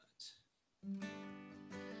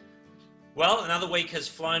Well, another week has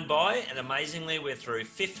flown by, and amazingly, we're through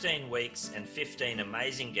 15 weeks and 15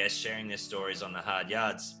 amazing guests sharing their stories on the hard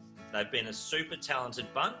yards. They've been a super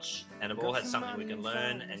talented bunch and have all had something we can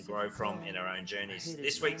learn and grow from in our own journeys.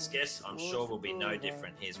 This week's guest, I'm sure, will be no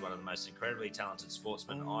different. He's one of the most incredibly talented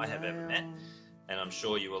sportsmen I have ever met, and I'm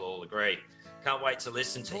sure you will all agree. Can't wait to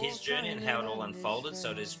listen to his journey and how it all unfolded.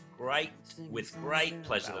 So it is with great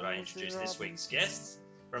pleasure that I introduce this week's guests.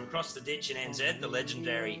 From across the ditch in NZ, the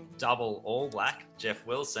legendary double Allblack, Jeff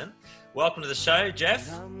Wilson. Welcome to the show, Jeff.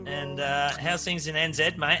 And how's things in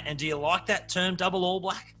NZ, mate? And do you like that term, double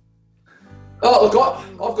Allblack? Oh, look,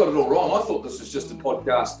 I've got it all wrong. I thought this was just a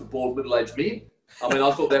podcast for bored middle-aged men. I mean,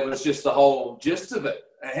 I thought that was just the whole gist of it.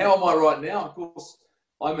 How am I right now? Of course,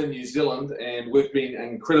 I'm in New Zealand, and we've been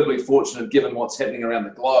incredibly fortunate, given what's happening around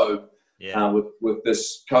the globe with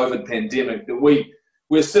this COVID pandemic, that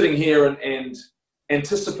we're sitting here and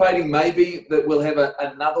anticipating maybe that we'll have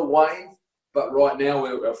another wave, but right now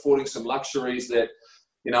we're affording some luxuries that,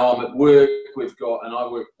 you know, I'm at work, and I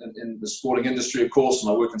work in the sporting industry, of course, and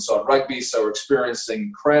I work inside rugby, so we're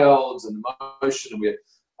experiencing crowds and emotion, and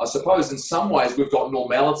I suppose in some ways we've got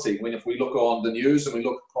normality if we look on the news and we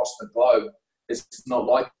look across the globe, it's not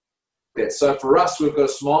like that. So for us, we've got a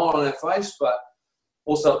smile on our face, but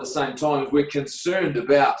also at the same time, we're concerned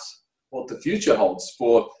about what the future holds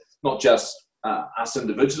for not just us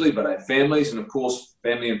individually, but our families, and of course,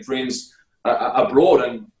 family and friends abroad.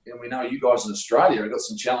 And we know you guys in Australia have got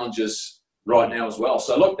some challenges right now as well.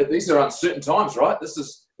 So look, these are uncertain times, right? This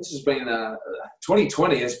has been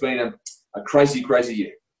 2020 has been a crazy, crazy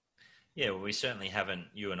year. Yeah, well, we certainly haven't.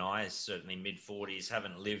 You and I, certainly mid-40s,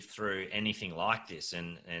 haven't lived through anything like this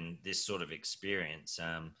and this sort of experience.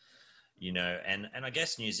 You know, and I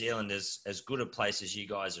guess New Zealand is as good a place as you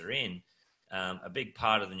guys are in. A big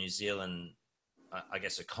part of the New Zealand, I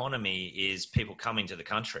guess, economy is people coming to the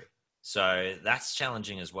country. So that's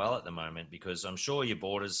challenging as well at the moment, because I'm sure are your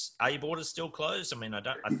borders still closed? I mean,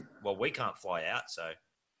 we can't fly out, so.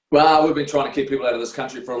 Well, we've been trying to keep people out of this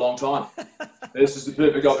country for a long time. This is the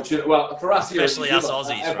perfect opportunity. Well, for us here, especially us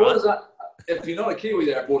Aussies, right? If you're not a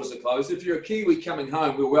Kiwi, our borders are closed. If you're a Kiwi coming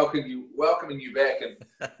home, we're welcoming you back. And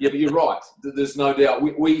yeah, but you're right. There's no doubt.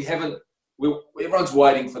 Everyone's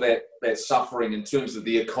waiting for that suffering in terms of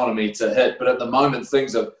the economy to hit. But at the moment,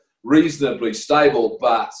 things are reasonably stable.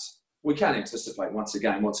 But we can't anticipate once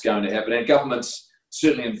again what's going to happen. Our government's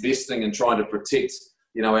certainly investing and trying to protect,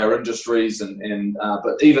 you know, our industries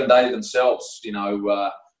but even they themselves,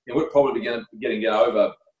 we're probably going to get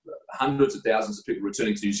over hundreds of thousands of people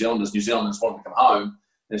returning to New Zealand as New Zealanders want to come home.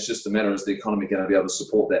 And it's just a matter, is the economy going to be able to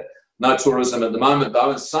support that? No tourism at the moment, though.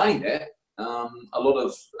 And saying that, a lot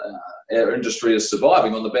of our industry is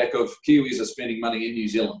surviving on the back of Kiwis are spending money in New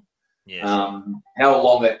Zealand. Yes. How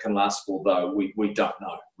long that can last for, though, we don't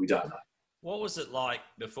know. We don't know. What was it like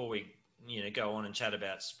before we go on and chat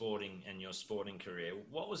about sporting and your sporting career?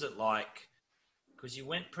 What was it like? Because you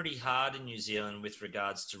went pretty hard in New Zealand with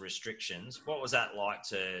regards to restrictions. What was that like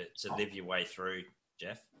to live your way through,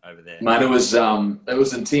 Jeff, over there? Mate, it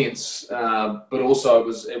was intense, but also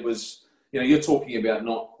it was you're talking about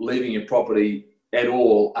not leaving your property at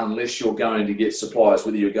all unless you're going to get supplies,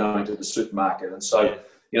 whether you're going to the supermarket. And so,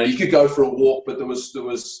 you could go for a walk, but there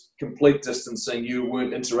was complete distancing. You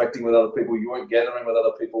weren't interacting with other people. You weren't gathering with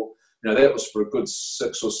other people. That was for a good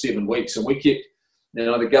 6 or 7 weeks. And we kept,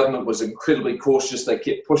 the government was incredibly cautious. They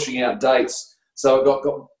kept pushing out dates. So it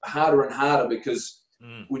got harder and harder because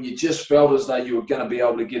when you just felt as though you were going to be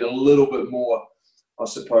able to get a little bit more, I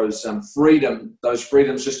suppose, freedom, those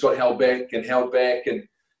freedoms just got held back. And,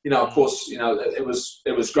 of course, it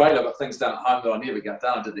was great. I got things done at home that I never got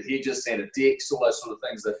done. I did the hedges, sanded decks, all those sort of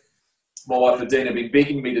things that my wife Nadine had been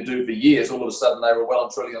begging me to do for years. All of a sudden, they were well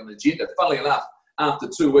and truly on the agenda. Funnily enough, after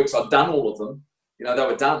 2 weeks, I'd done all of them. They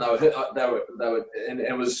were done. They were, and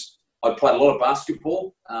it was. I'd played a lot of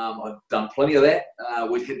basketball. I'd done plenty of that.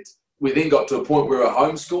 We then got to a point where we were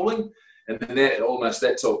homeschooling, and then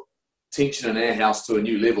that took tension in our house to a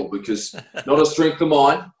new level, because not a strength of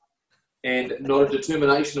mine and not a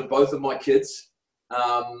determination of both of my kids.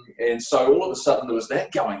 And so all of a sudden there was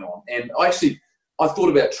that going on. And I thought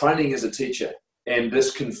about training as a teacher, and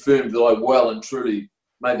this confirmed that I well and truly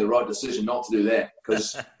made the right decision not to do that,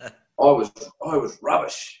 because I was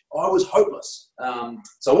rubbish. I was hopeless.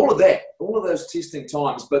 So all of those testing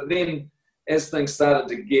times. But then as things started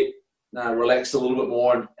to get relaxed a little bit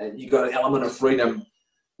more, and you got an element of freedom,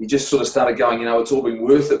 you just sort of started going, it's all been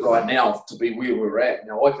worth it right now to be where we're at.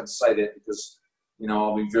 Now, I can say that because,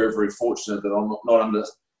 I've been very, very fortunate that I'm not under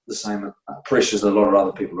the same pressures that a lot of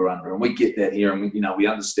other people are under. And we get that here, and we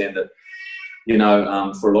understand that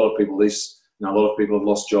for a lot of people, a lot of people have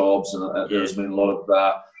lost jobs, and there's been a lot of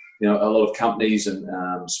a lot of companies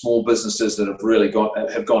and small businesses that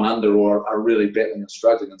have gone under or are really battling and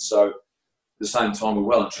struggling. And so, at the same time, we're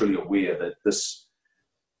well and truly aware that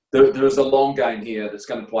there is a long game here that's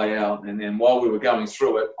going to play out. And while we were going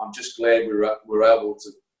through it, I'm just glad we were able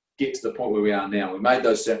to get to the point where we are now. We made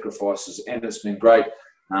those sacrifices, and it's been great.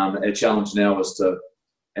 Our challenge now is to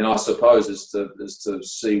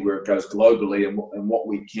see where it goes globally and what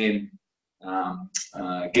we can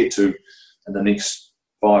get to in the next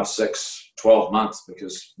 5, 6, 12 months,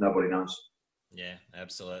 because nobody knows. Yeah,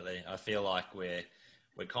 absolutely. I feel like we're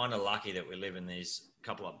kind of lucky that we live in these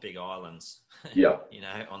couple of big islands. Yeah.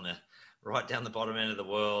 Right down the bottom end of the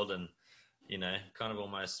world, and kind of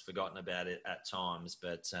almost forgotten about it at times.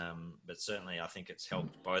 But certainly, I think it's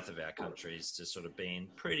helped both of our countries to sort of be in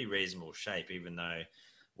pretty reasonable shape, even though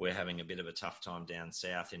we're having a bit of a tough time down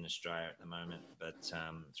south in Australia at the moment, but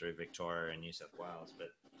through Victoria and New South Wales. But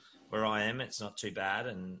where I am, it's not too bad,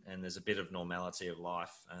 and there's a bit of normality of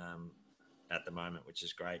life at the moment, which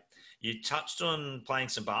is great. You touched on playing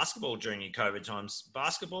some basketball during your COVID times.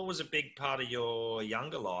 Basketball was a big part of your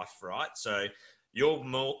younger life, right? So you're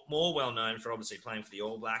more well known for obviously playing for the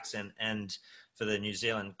All Blacks and for the New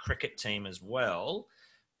Zealand cricket team as well.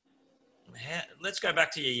 Let's go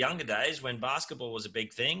back to your younger days when basketball was a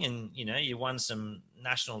big thing, and you won some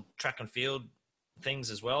national track and field things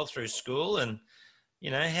as well through school. And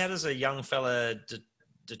how does a young fella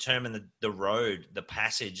determine the road, the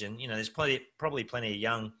passage? And there's probably plenty of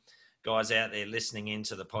young guys out there listening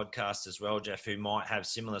into the podcast as well, Jeff, who might have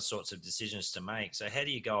similar sorts of decisions to make. So how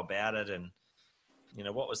do you go about it? And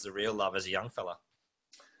what was the real love as a young fella?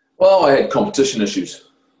 Well, I had competition issues.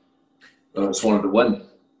 I just wanted to win.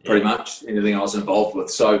 Pretty much anything I was involved with.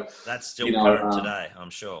 So that's still current today, I'm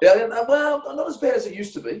sure. Yeah, well, not as bad as it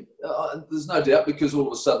used to be. There's no doubt, because all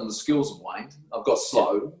of a sudden the skills have waned. I've got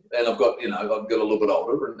slow, and I've got a little bit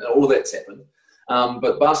older, and all of that's happened.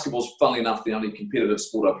 But basketball's, funnily enough, the only competitive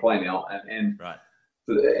sport I play now,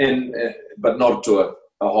 but not to a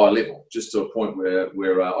high level, just to a point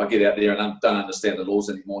where I get out there and I don't understand the laws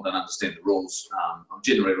anymore, don't understand the rules. I'm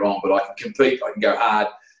generally wrong, but I can compete, I can go hard.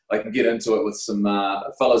 I can get into it with some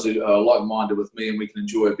fellas who are like-minded with me, and we can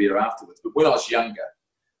enjoy a beer afterwards. But when I was younger,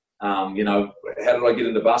 how did I get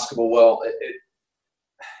into basketball? Well,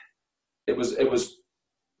 it was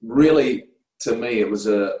really, to me, it was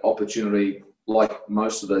an opportunity, like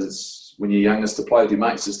most of those when you're youngest, to play with your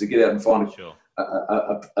mates, is to get out and find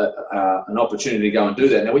an opportunity to go and do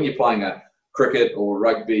that. Now, when you're playing a cricket or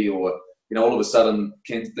rugby or all of a sudden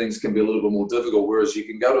things can be a little bit more difficult, whereas you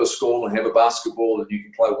can go to a school and have a basketball and you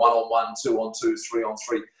can play 1-on-1, 2-on-2,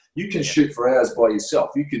 3-on-3. You can shoot for hours by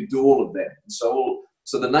yourself. You can do all of that. And so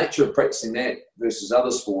the nature of practicing that versus other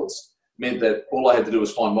sports meant that all I had to do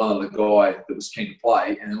was find one other guy that was keen to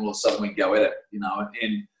play, and then all of a sudden we'd go at it,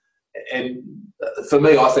 And for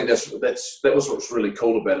me, I think that was what's really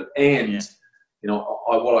cool about it. And,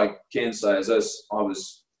 what I can say is this: I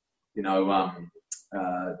was,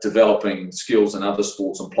 developing skills in other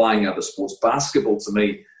sports and playing other sports. Basketball, to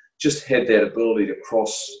me, just had that ability to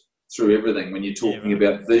cross through everything. When you're talking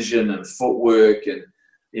about vision and footwork and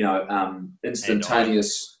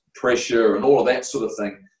instantaneous pressure and all of that sort of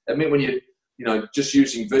thing, it meant when you just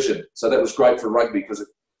using vision. So that was great for rugby because it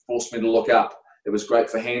forced me to look up. It was great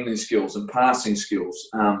for handling skills and passing skills.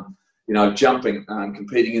 Jumping,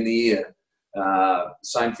 competing in the air.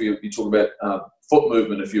 Same for you talk about foot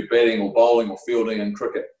movement if you're batting or bowling or fielding in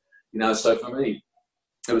cricket. So for me,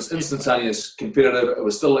 it was instantaneous, competitive. It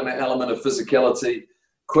was still an element of physicality,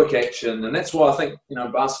 quick action, and that's why I think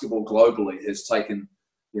basketball globally has taken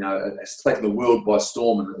the world by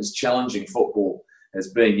storm and is challenging football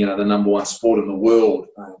as being the number one sport in the world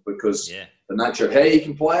because the nature of how you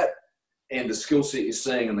can play it and the skill set you're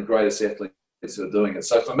seeing in the greatest athletes who are doing it.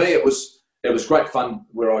 So for me, it was great fun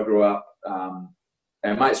where I grew up.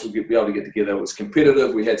 Our mates would be able to get together. It was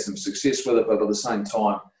competitive. We had some success with it, but at the same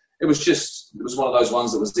time, it was one of those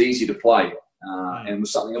ones that was easy to play and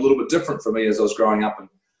was something a little bit different for me as I was growing up. And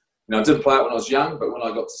I didn't play it when I was young, but when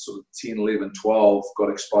I got to sort of 10, 11, 12, got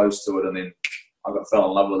exposed to it, and then I fell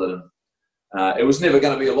in love with it. And it was never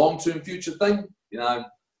going to be a long-term future thing.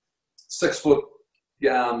 6 foot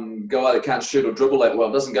guy that can't shoot or dribble that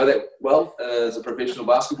well doesn't go that well as a professional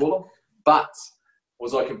basketballer, but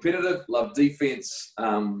was I competitive? Loved defense,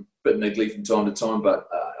 bit niggly from time to time, but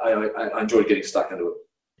I enjoyed getting stuck into it.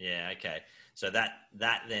 Yeah, okay. So that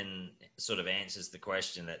then sort of answers the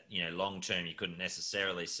question that, long term you couldn't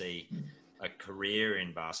necessarily see a career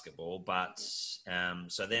in basketball, but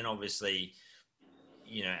so then obviously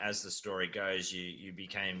as the story goes, you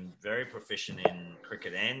became very proficient in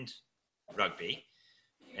cricket and rugby.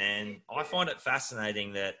 And I find it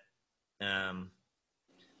fascinating that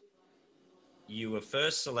you were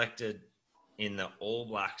first selected in the All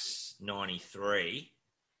Blacks 93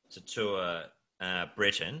 to tour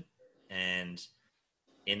Britain. And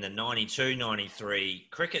in the 92-93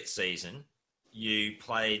 cricket season, you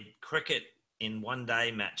played cricket in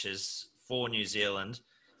one-day matches for New Zealand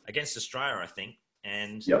against Australia, I think.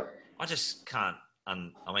 And I just can't,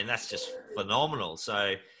 that's just phenomenal.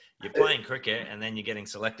 So you're playing cricket and then you're getting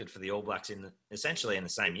selected for the All Blacks essentially in the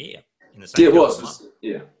same year. It was.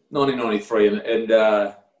 1993. And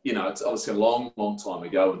it's obviously a long, long time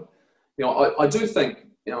ago. And, I do think,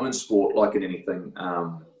 in sport, like in anything,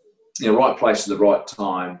 right place at the right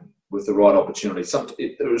time with the right opportunity.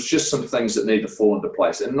 There was just some things that needed to fall into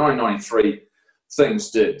place. In 1993,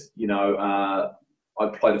 things did. I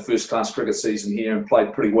played a first-class cricket season here and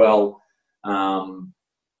played pretty well.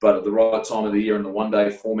 But at the right time of the year in the one-day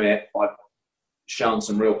format, I'd shown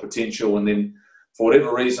some real potential. And then, for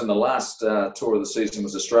whatever reason, the last tour of the season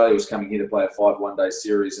was Australia was coming here to play a 5 one-day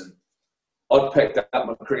series. And I'd packed up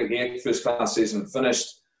my cricket here, first-class season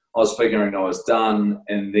finished. I was figuring I was done.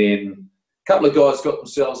 And then a couple of guys got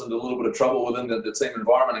themselves into a little bit of trouble within the team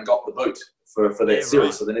environment and got the boot for that series.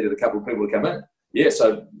 Right. So they needed a couple of people to come in. Yeah,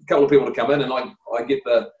 so a couple of people to come in, and I get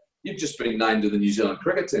you've just been named to the New Zealand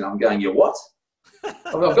cricket team. I'm going, you what?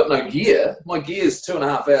 I've got no gear. My gear's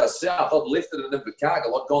 2.5 hours south. I'd left it in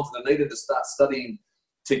Invercargill. I'd gone to Dunedin to start studying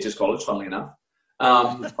teachers' college, funnily enough.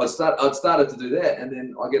 I'd started to do that, and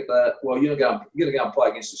then I get you're going to go and play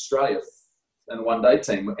against Australia in a one-day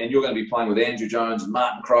team, and you're going to be playing with Andrew Jones and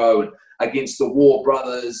Martin Crowe and against the War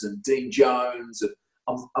brothers and Dean Jones. And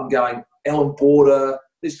I'm going, Alan Border,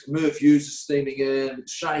 this Murph Hughes is steaming in,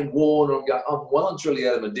 Shane Warne. I'm going, I'm well and truly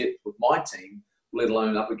out of my depth with my team, let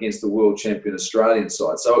alone up against the world champion Australian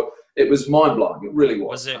side. So it was mind-blowing. It really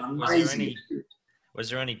was. Was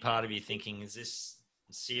there any part of you thinking, is this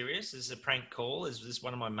serious? Is this a prank call? Is this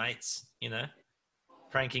one of my mates,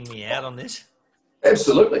 pranking me out on this?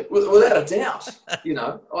 Absolutely, without a doubt. You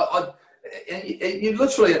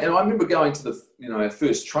literally, and I remember going to our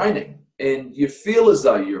first training, and you feel as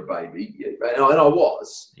though you're a baby, and I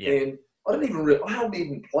was, and I hadn't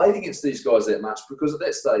even played against these guys that much because at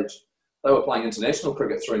that stage they were playing international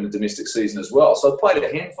cricket through in the domestic season as well. So I played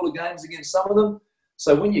a handful of games against some of them.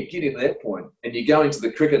 So when you get to that point and you go into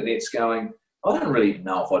the cricket nets going, I don't really even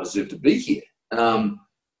know if I deserve to be here.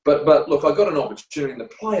 But look, I got an opportunity, and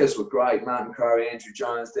the players were great. Martin Crowe, Andrew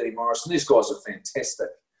Jones, Danny Morris, and these guys are fantastic.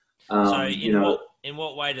 In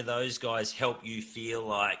what way do those guys help you feel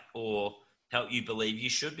like, or help you believe you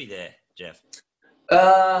should be there, Jeff?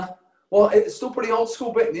 Well, it's still pretty old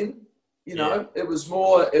school back then. It was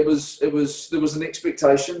more. There was an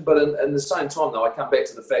expectation, but in the same time, though, I come back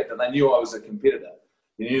to the fact that they knew I was a competitor.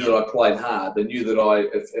 They knew that I played hard. They knew that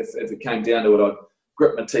if it came down to it, I'd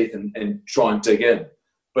grit my teeth and try and dig in.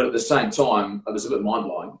 But at the same time, it was a bit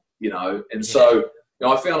mind-blowing, And so,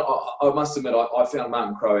 I must admit, I found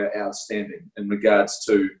Martin Crowe outstanding in regards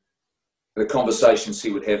to the conversations he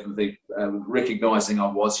would have with me, recognising I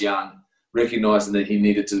was young, recognising that he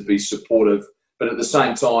needed to be supportive. But at the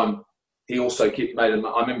same time, he also I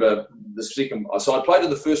remember the second, so I played in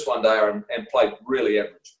the first one day and played really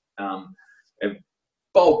average. And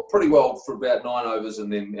bowled pretty well for about 9 overs,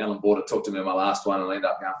 and then Alan Border took to me in my last one and I ended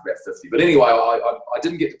up going for about 50. But anyway, I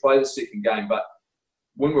didn't get to play the second game, but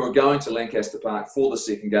when we were going to Lancaster Park for the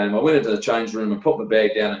second game, I went into the change room and put my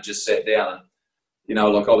bag down and just sat down. And, I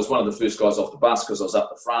was one of the first guys off the bus because I was up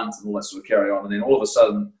the front and all that sort of carry on. And then all of a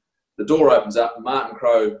sudden, the door opens up and Martin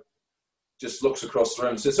Crowe just looks across the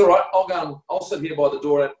room and says, all right, I'll sit here by the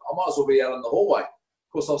door. And I might as well be out in the hallway.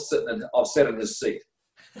 Of course, I've sat in his seat.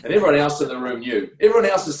 And everyone else in the room knew. Everyone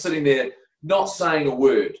else is sitting there not saying a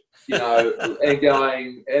word, and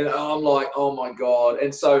going, and I'm like, oh my God.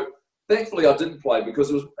 And so thankfully I didn't play because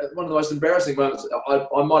it was one of the most embarrassing moments.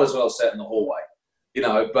 I might as well have sat in the hallway,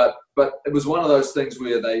 but it was one of those things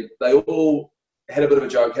where they all had a bit of a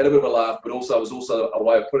joke, had a bit of a laugh, but also it was also a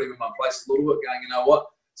way of putting me in my place a little bit, going, you know what?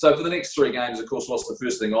 So for the next 3 games, of course, what's the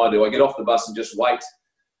first thing I do? I get off the bus and just wait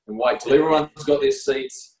till everyone's got their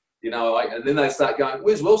seats. And then they start going,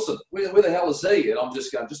 where's Wilson? Where the hell is he? And I'm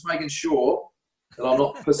just going, just making sure that I'm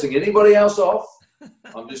not pissing anybody else off.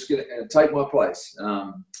 I'm just going to take my place.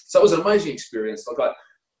 So it was an amazing experience. Like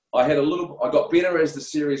I got better as the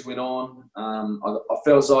series went on. I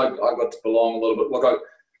felt as I got to belong a little bit. Like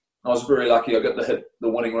I was very lucky. I got to hit the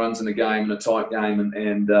winning runs in the game, in a tight game,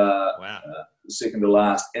 and second to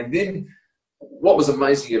last. And then what was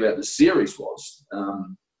amazing about the series was,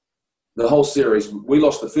 the whole series, we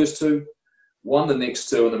lost the first two, won the next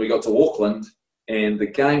two, and then we got to Auckland, and the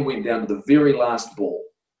game went down to the very last ball.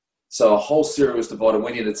 So a whole series was divided.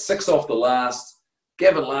 We needed 6 off the last.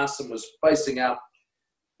 Gavin Larson was facing up,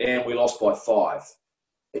 and we lost by 5.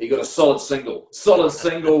 He got a solid single,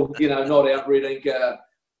 not out-reading.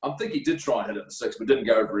 I think he did try and hit it in 6, but didn't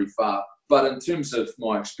go very far. But in terms of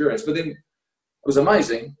my experience, but then it was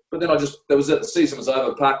amazing. But then that was it. The season was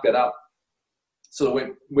over, parked that up. Sort of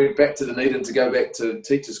went back to Dunedin to go back to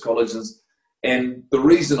teachers' colleges. And the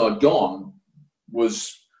reason I'd gone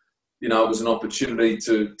was, it was an opportunity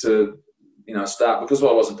to start, because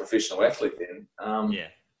I wasn't a professional athlete then.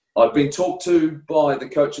 I'd been talked to by the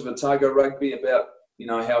coach of Otago Rugby about,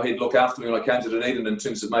 how he'd look after me when I came to Dunedin in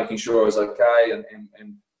terms of making sure I was okay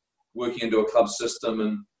and working into a club system.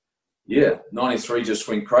 And 93 just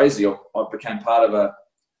went crazy. I became part of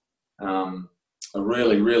a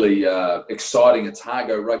really, really exciting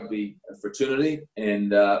Otago rugby fraternity,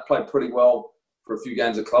 and played pretty well for a few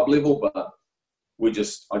games at club level. But I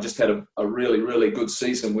just had a really, really good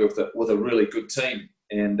season with a really good team,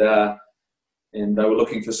 and they were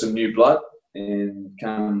looking for some new blood. And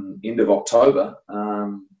come end of October,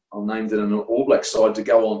 I'm named in an All Black side to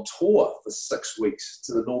go on tour for 6 weeks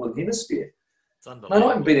to the Northern Hemisphere. Mate, I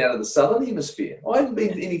haven't been out of the Southern Hemisphere. I haven't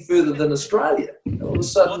been any further than Australia. All of a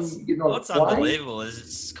sudden, what's unbelievable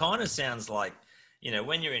is it kind of sounds like,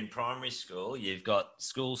 when you're in primary school, you've got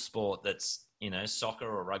school sport that's, soccer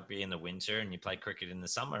or rugby in the winter, and you play cricket in the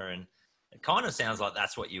summer. And it kind of sounds like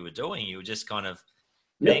that's what you were doing. You were just kind of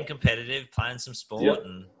being competitive, playing some sport,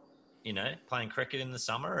 and playing cricket in the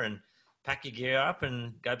summer, and pack your gear up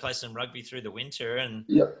and go play some rugby through the winter. And,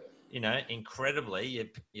 incredibly,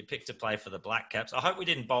 you picked to play for the Black Caps. I hope we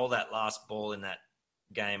didn't bowl that last ball in that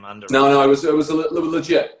game under. No, it was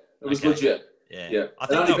legit. It was legit. Yeah. I it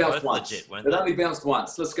think only bounced once. Legit, it only bounced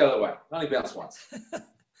once. Let's go that way. It only bounced once.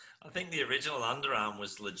 I think the original underarm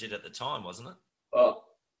was legit at the time, wasn't it? Oh,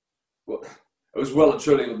 well, it was well and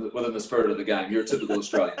truly within the spirit of the game. You're a typical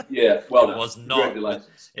Australian. Yeah, well done.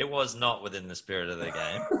 Congratulations. It was not within the spirit of the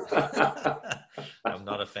game. I'm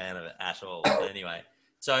not a fan of it at all. But anyway,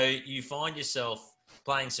 so you find yourself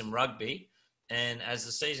playing some rugby, and as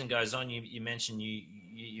the season goes on, you mentioned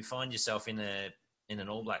you find yourself in an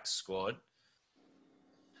All Blacks squad.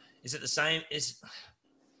 Is it the same?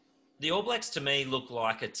 The All Blacks to me look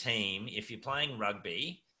like a team. If you're playing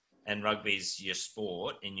rugby, and rugby's your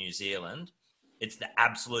sport in New Zealand, it's the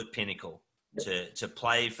absolute pinnacle. To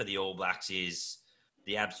play for the All Blacks is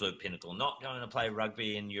the absolute pinnacle. Not going to play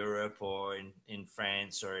rugby in Europe or in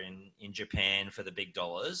France or in Japan for the big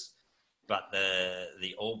dollars, but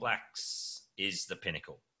the All Blacks is the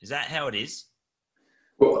pinnacle. Is that how it is?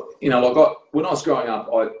 Well, when I was growing up,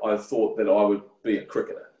 I thought that I would be a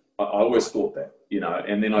cricketer. I always thought that,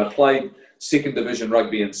 and then I played second division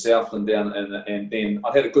rugby in Southland down, and then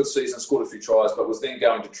I had a good season, scored a few tries, but was then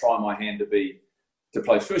going to try my hand to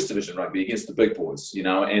play first division rugby against the big boys,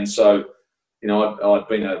 and so, I'd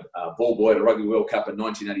been a ball boy at a Rugby World Cup in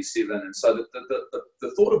 1987, and so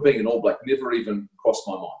the thought of being an All Black never even crossed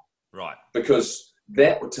my mind. Right. Because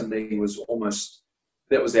that to me was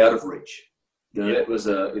that was out of reach. That was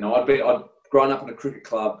I'd grown up in a cricket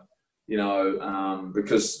club,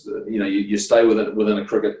 because you stay within a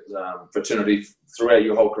cricket fraternity throughout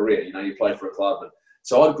your whole career. You play for a club, and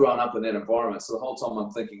so I'd grown up in that environment. So the whole time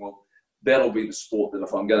I'm thinking, well, that'll be the sport that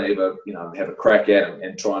if I'm going to ever have a crack at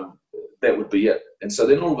and try and that would be it. And so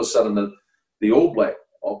then all of a sudden the All Black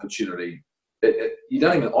opportunity, I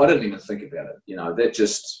didn't even think about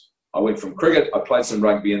it. I went from cricket, I played some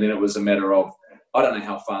rugby, and then it was a matter of, I don't know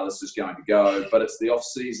how far this is going to go, but it's the off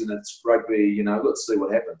season, it's rugby, let's see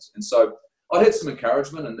what happens. And so I had some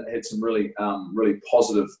encouragement and had some really, really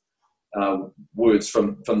positive words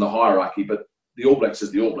from the hierarchy, but the All Blacks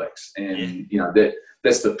is the All Blacks. And,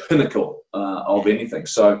 that's the pinnacle of anything.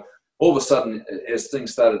 So all of a sudden, as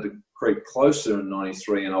things started to creep closer in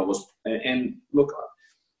 93, and I was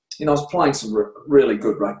playing some really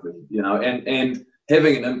good rugby, and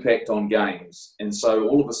having an impact on games. And so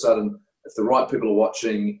all of a sudden, if the right people are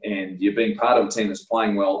watching and you're being part of a team that's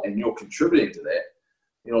playing well and you're contributing to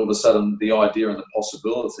that, all of a sudden the idea and the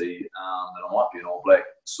possibility that I might be an All Black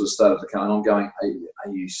sort of started to come. And I'm going,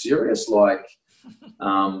 are you serious? Like,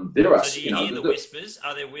 there are. So do you hear the whispers?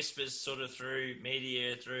 Are there whispers sort of through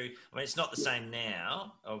media? It's not the same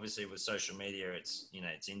now. Obviously, with social media, it's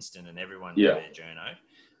it's instant and everyone can be a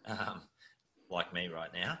journo, like me right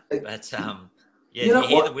now. But do you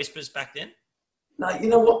hear the whispers back then? No, you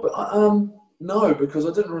know what? But, no, because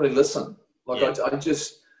I didn't really listen. I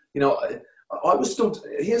just, I was still.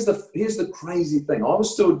 Here's the crazy thing. I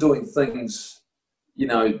was still doing things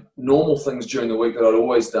normal things during the week that I'd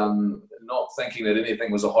always done, not thinking that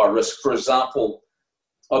anything was a high risk. For example,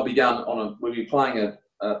 we'd be playing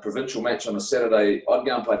a provincial match on a Saturday. I'd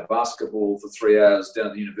go and play basketball for 3 hours down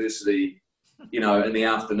at the university, in the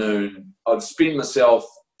afternoon. I'd spin myself,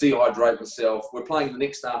 dehydrate myself. We're playing the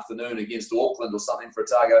next afternoon against Auckland or something for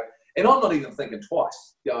Otago. And I'm not even thinking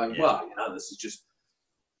twice, going, this is just,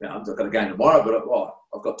 I've got a game tomorrow, but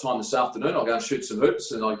I've got time this afternoon. I'll go and shoot some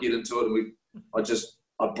hoops, and I get into it, and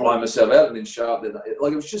I'd blow myself out and then show up. It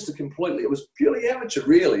was just it was purely amateur,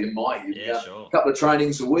 really, in my head. Yeah, sure. A couple of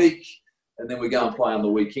trainings a week, and then we go and play on the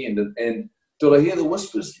weekend. And did I hear the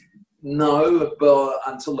whispers? No, but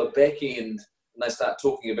until the back end, and they start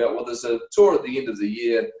talking about, there's a tour at the end of the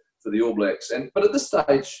year for the All Blacks. But at this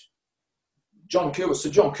stage, John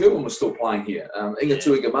Kerwin was still playing here. Inga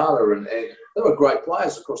Tuigamala, and they were great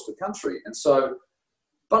players across the country. And so,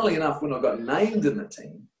 funnily enough, when I got named in the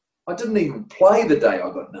team, I didn't even play the day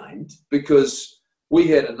I got named, because we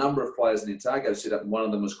had a number of players in Otago set up, and one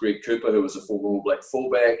of them was Greg Cooper, who was a former All Black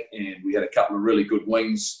fullback, and we had a couple of really good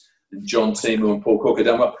wings, and John Timu and Paul Cook had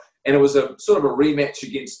done well. And it was a sort of a rematch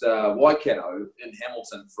against Waikato in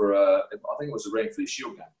Hamilton for I think it was a Ranfurly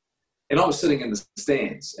Shield game. And I was sitting in the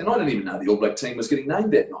stands, and I didn't even know the All Black team was getting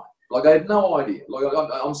named that night. I had no idea.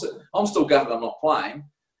 I'm still gutted I'm not playing.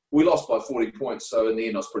 We lost by 40 points, so in the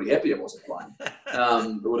end I was pretty happy I wasn't playing.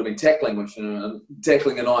 It would have been tackling,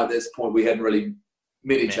 and I at this point we hadn't really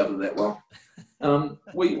met each other that well.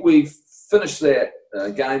 We finished that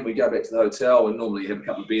game, we go back to the hotel, and normally have a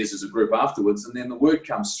couple of beers as a group afterwards, and then the word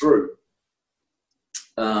comes through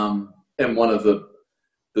in one of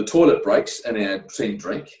the toilet breaks in our team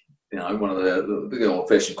drink. One of the big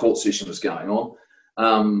old-fashioned court session was going on.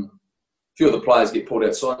 A few of the players get pulled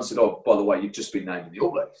outside and said, "Oh, by the way, you've just been named in the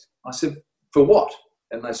All Blacks." I said, "For what?"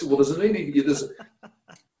 And they said, "Well, there's an meeting.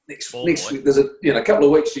 Next week, there's a couple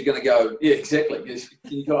of weeks you're going to go." Yeah, exactly.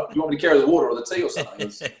 Do you want me to carry the water or the tea or something?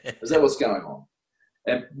 Is that what's going on?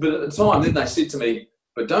 But at the time, then they said to me,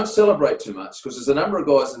 "But don't celebrate too much, because there's a number of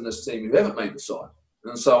guys in this team who haven't made the side,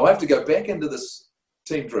 and so I have to go back into this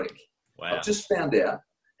team drink." Wow. I've just found out.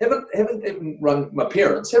 Haven't even rung my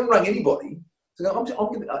parents. Haven't rung anybody. So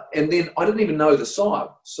and then I didn't even know the side.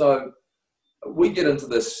 So we get into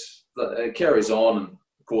this. It carries on, and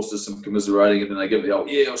of course there's some commiserating, and then they give the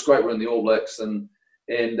it was great, we're in the All Blacks, and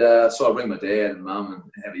so I ring my dad and mum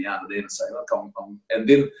and have a yarn with them and say, "Look, and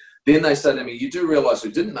then they say to me, "You do realise who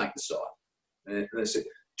didn't make the side?" And they said,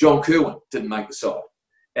 "John Kerwin didn't make the side,"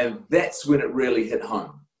 and that's when it really hit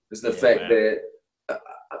home. Is the fact that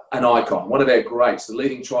an icon, one of our greats, the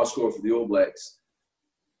leading try scorer for the All Blacks.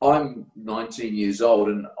 I'm 19 years old,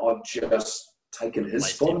 and I've just taken his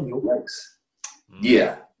spot in the All Blacks.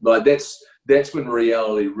 Yeah, that's when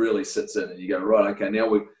reality really sits in, and you go, right, okay,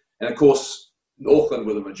 now and of course, Auckland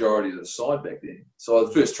were the majority of the side back then. So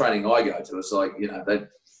the first training I go to, it's like, they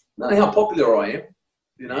know how popular I am,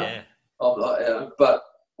 Yeah. But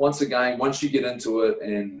once again, once you get into it,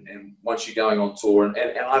 and once you're going on tour, and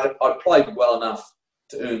I played well enough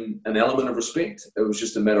to earn an element of respect. It was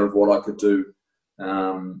just a matter of what I could do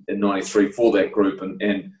in '93 for that group,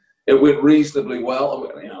 and it went reasonably well.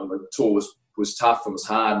 The tour was tough and was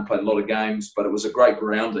hard, and played a lot of games, but it was a great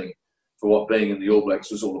grounding for what being in the All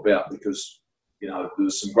Blacks was all about, because there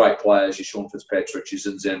was some great players, your Sean Fitzpatrick, your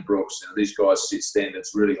Zinzan Brooks. These guys set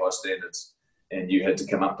standards, really high standards, and you had to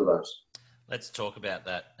come up to those. Let's talk about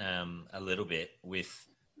that a little bit. With,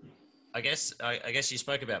 I guess you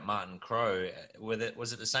spoke about Martin Crowe.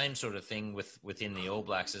 Was it the same sort of thing within the All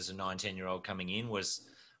Blacks as a 19-year-old coming in? Was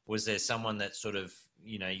there someone that sort of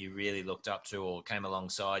you really looked up to, or came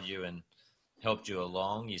alongside you and helped you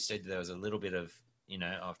along? You said there was a little bit of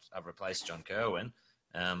I've replaced John Kerwin,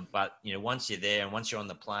 but once you're there and once you're on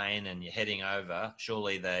the plane and you're heading over,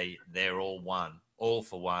 surely they're all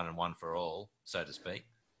for one and one for all, so to speak.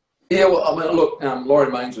 Yeah, well, I mean, look, Laurie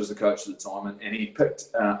Maines was the coach at the time, and he picked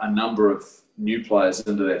a number of new players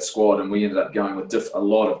into that squad, and we ended up going with a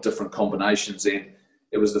lot of different combinations. And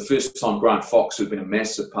it was the first time Grant Fox, who'd been a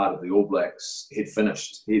massive part of the All Blacks, had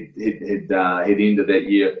finished. He'd ended that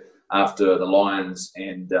year after the Lions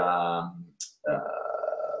and the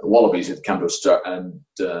Wallabies had come to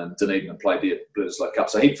Dunedin and played the Bledisloe Cup.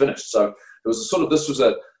 So he'd finished. So it was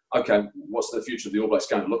okay, what's the future of the All Blacks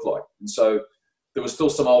going to look like? And so there was still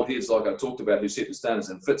some old heads, like I talked about, who set the standards,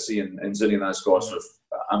 and Fitzy and Zinni and those guys were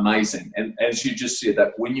amazing. And as you just said,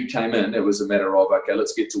 that when you came in, it was a matter of, okay,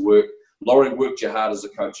 let's get to work. Laurie worked you hard as a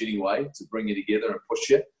coach anyway to bring you together and push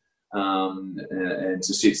you and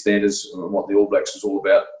to set standards on what the All Blacks was all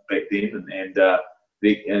about back then. And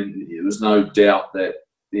there was no doubt that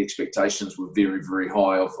the expectations were very, very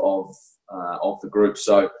high of of the group.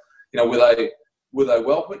 So, were they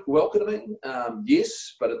welcoming?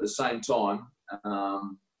 Yes, but at the same time,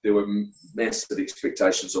 there were massive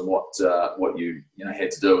expectations on what you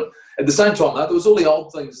had to do. And at the same time, though, there was all the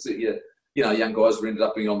old things that young guys were ended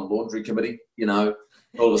up being on the laundry committee.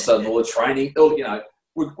 All of a sudden, all the training.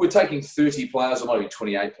 We're taking 30 players, or maybe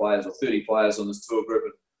 28 players, or 30 players on this tour group,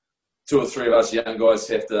 and 2 or 3 of us young guys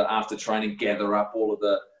have to, after training, gather up all of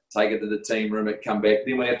take it to the team room, and come back.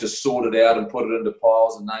 Then we have to sort it out and put it into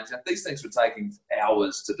piles and names. These things were taking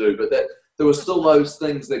hours to do, but there were still those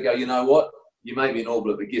things that go, you know what? You may be an All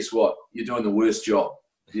Black, but guess what? You're doing the worst job.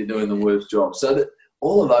 You're doing the worst job. So that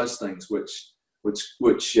all of those things, which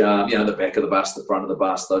the back of the bus, the front of the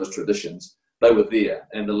bus, those traditions, they were there,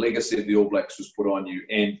 and the legacy of the All Blacks was put on you,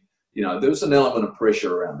 and there was an element of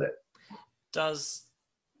pressure around that. Does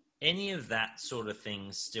any of that sort of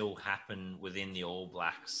thing still happen within the All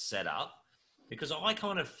Blacks setup? Because I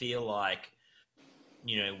kind of feel like,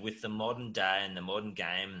 with the modern day and the modern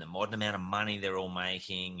game and the modern amount of money they're all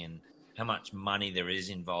making and how much money there is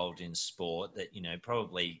involved in sport, that,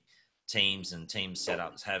 probably teams and team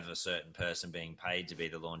setups have a certain person being paid to be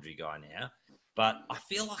the laundry guy now. But I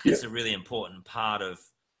feel like it's a really important part of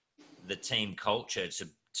the team culture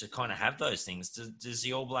to kind of have those things. Does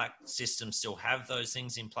the All Black system still have those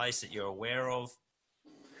things in place that you're aware of?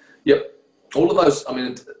 Yep. All of those, I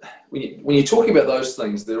mean, when you're talking about those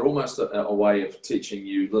things, they're almost a way of teaching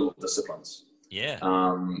you little disciplines. Yeah.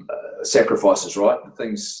 Sacrifices, right? The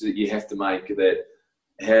things that you have to make,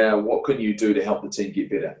 what can you do to help the team get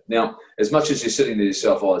better? Now, as much as you're sitting there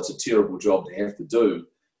yourself, it's a terrible job to have to do,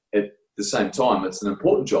 at the same time, it's an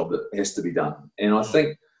important job that has to be done. And I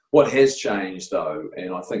think what has changed, though,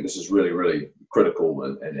 and I think this is really, really critical,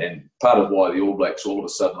 and part of why the All Blacks all of a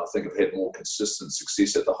sudden, I think, have had more consistent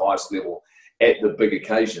success at the highest level at the big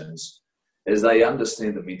occasions, is they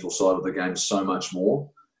understand the mental side of the game so much more.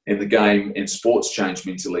 And the game and sports change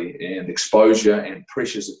mentally, and exposure and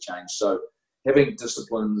pressures have changed. So having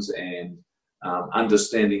disciplines and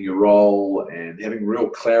understanding your role and having real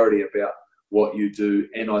clarity about what you do,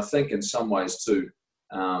 and I think in some ways too,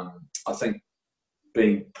 I think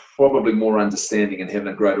being probably more understanding and having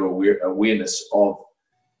a greater awareness of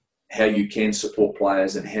how you can support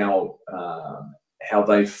players and how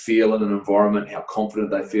they feel in an environment, how confident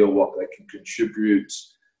they feel, what they can contribute.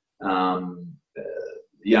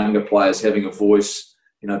 Younger players having a voice,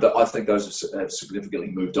 I think those have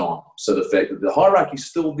significantly moved on. So the fact that the hierarchy is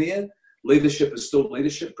still there, leadership is still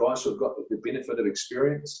leadership, guys who have got the benefit of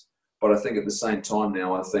experience. But I think at the same time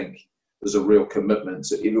now, I think there's a real commitment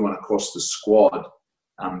to everyone across the squad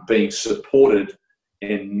being supported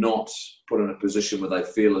and not put in a position where they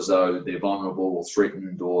feel as though they're vulnerable or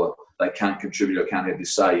threatened or they can't contribute or can't have their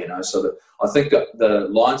say, So that I think that the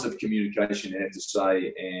lines of communication, you have to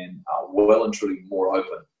say, and are well and truly more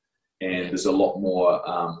open. And there's a lot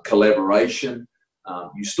more collaboration.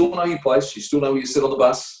 You still know your place. You still know where you sit on the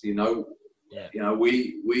bus. You know where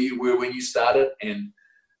you were when you started and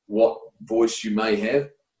what voice you may have.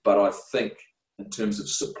 But I think in terms of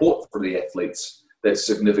support for the athletes, that's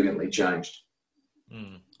significantly changed.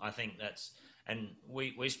 I think that's, and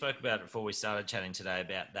we spoke about it before we started chatting today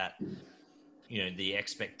about that, the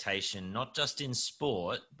expectation, not just in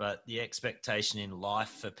sport, but the expectation in life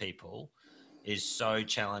for people is so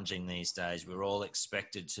challenging these days. We're all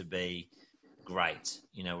expected to be great.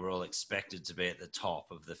 We're all expected to be at the top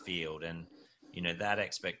of the field. And, that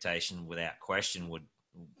expectation without question would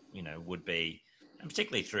be, and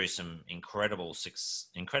particularly through some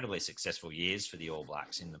incredibly successful years for the All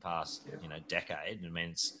Blacks in the past, decade. I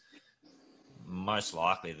mean, it's most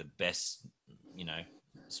likely the best,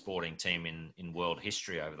 sporting team in world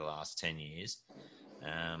history over the last 10 years.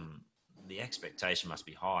 The expectation must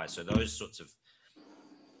be high. So those sorts of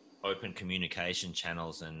open communication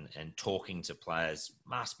channels and talking to players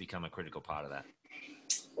must become a critical part of that.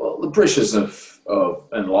 Well, the pressures of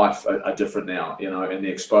in life are different now, and the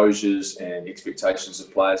exposures and expectations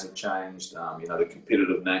of players have changed. The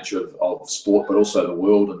competitive nature of sport, but also the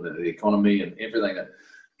world and the economy and everything that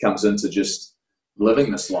comes into just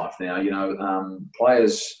living this life now.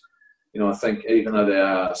 Players, I think even though they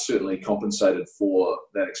are certainly compensated for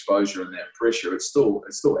that exposure and that pressure, it still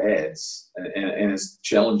adds and it's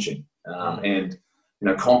challenging. And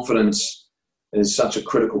confidence is such a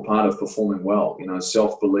critical part of performing well.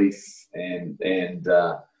 Self-belief and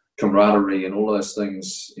camaraderie and all those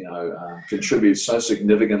things, contribute so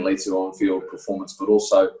significantly to on-field performance, but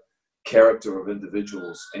also character of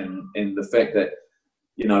individuals and the fact that,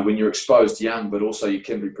 when you're exposed young, but also you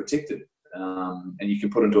can be protected and you can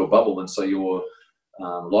put into a bubble. And so your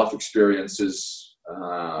life experiences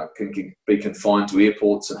can be confined to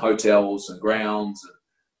airports and hotels and grounds,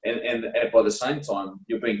 and by the same time,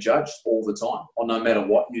 you're being judged all the time, on no matter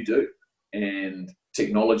what you do. And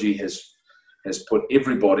technology has put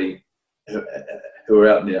everybody who are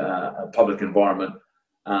out in a public environment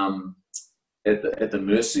at the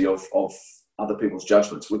mercy of other people's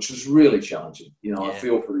judgments, which is really challenging. I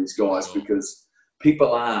feel for these guys, because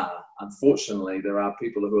unfortunately, there are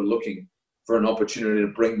people who are looking for an opportunity to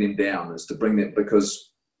bring them down,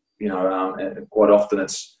 because quite often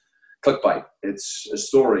it's clickbait. It's a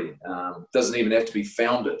story. It doesn't even have to be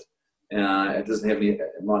founded.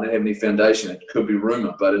 It might not have any foundation. It could be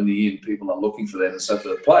rumor, but in the end, people are looking for that. And so for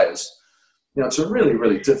the players, it's a really,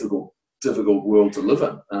 really difficult world to live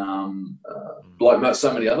in. Like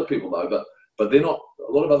so many other people, though, but they're not.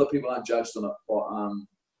 A lot of other people aren't judged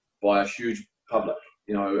by a huge public.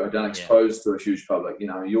 Are done exposed to a huge public.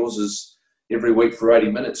 Yours is every week for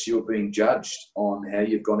 80 minutes. You're being judged on how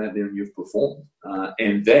you've gone out there and you've performed,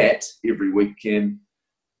 and that every week can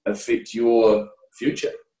affect your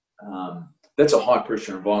future. That's a high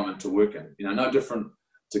pressure environment to work in. No different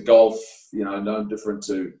to golf. No different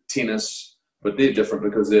to tennis, but they're different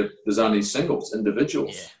because there's only singles,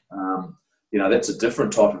 individuals. That's a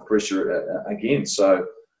different type of pressure again. So,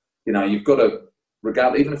 you've got to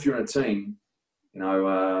regard, even if you're in a team,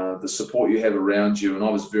 the support you have around you. And I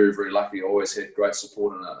was very, very lucky. I always had great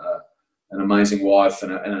support and an amazing wife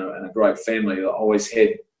and a great family. I always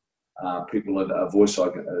had people at a voice I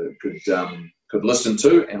could listen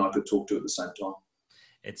to and I could talk to at the same time.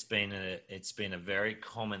 It's been a very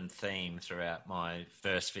common theme throughout my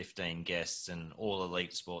first 15 guests and all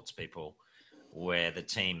elite sports people, where the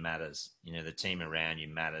team matters. The team around you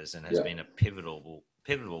matters and has been a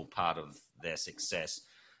pivotal part of their success.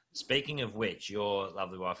 Speaking of which, your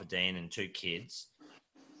lovely wife, Dean, and 2 kids.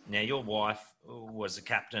 Now, your wife was the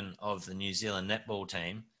captain of the New Zealand netball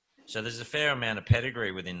team, so there's a fair amount of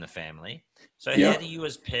pedigree within the family. So how do you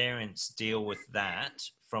as parents deal with that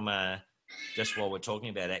from just while we're talking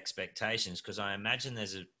about expectations? Because I imagine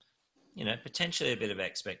there's potentially a bit of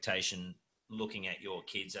expectation looking at your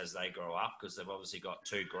kids as they grow up, because they've obviously got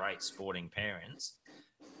 2 great sporting parents.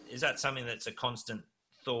 Is that something that's a constant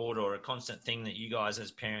thought or a constant thing that you guys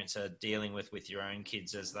as parents are dealing with your own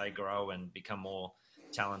kids as they grow and become more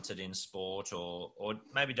talented in sport, or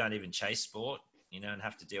maybe don't even chase sport, and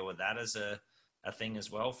have to deal with that as a thing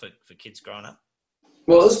as well for kids growing up?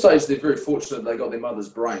 Well, at this stage, they're very fortunate they got their mother's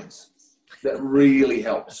brains. That really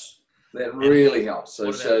helps. So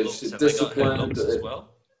it shows discipline as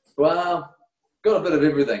well. Well, got a bit of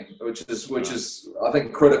everything, which is I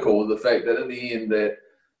think critical. The fact that in the end that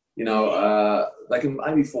they can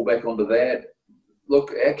maybe fall back onto that.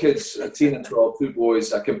 Look, our kids are 10 and 12, 2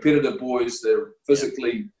 boys, are competitive boys. They're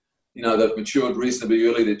physically, they've matured reasonably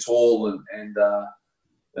early. They're tall and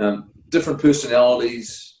different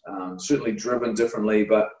personalities, certainly driven differently.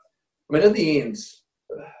 But, in the end,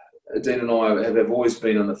 Dean and I have always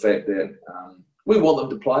been on the fact that we want them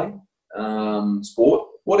to play sport,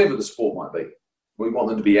 whatever the sport might be. We want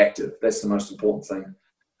them to be active. That's the most important thing.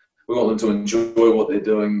 We want them to enjoy what they're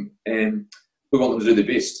doing, and we want them to do their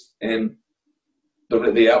best. And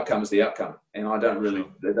the outcome is the outcome. And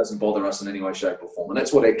it doesn't bother us in any way, shape, or form. And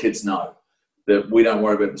that's what our kids know, that we don't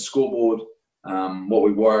worry about the scoreboard. What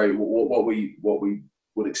we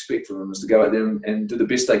would expect from them is to go out there and do the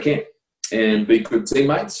best they can, and be good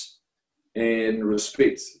teammates, and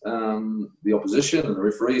respect the opposition and the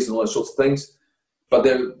referees and all those sorts of things. But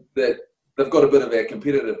they've got a bit of our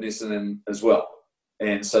competitiveness in them as well.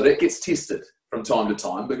 And so that gets tested from time to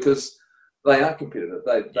time, because they are competitive.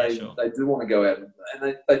 They do want to go out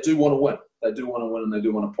and they do want to win. They do want to win and they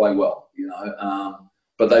do want to play well,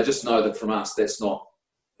 but they just know that from us, that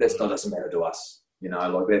doesn't matter to us.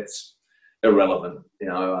 That's irrelevant.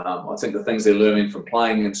 I think the things they're learning from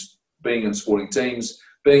playing and being in sporting teams,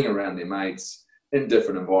 being around their mates in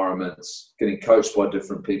different environments, getting coached by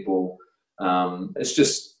different people. It's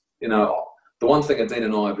just, the one thing Dean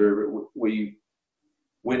and I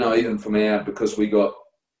we know, even from because we got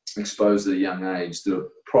exposed at a young age, there are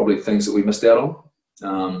probably things that we missed out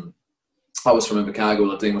on. I was from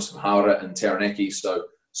Invercargill, Dean was from Hawera and Taranaki, so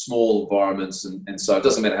small environments, and so it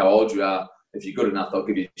doesn't matter how old you are. If you're good enough, they'll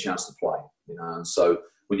give you a chance to play. And so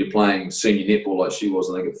when you're playing senior netball like she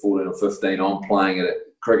was, I think at 14 or 15, I'm playing it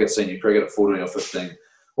at senior cricket at 14 or 15.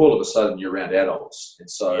 All of a sudden, you're around adults, and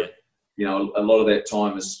so a lot of that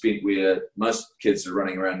time is spent where most kids are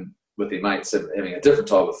running around with their mates, having a different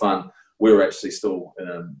type of fun. We're actually still in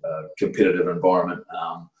a competitive environment,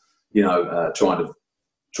 trying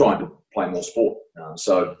to play more sport.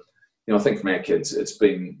 So I think from our kids, it's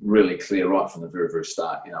been really clear right from the very, very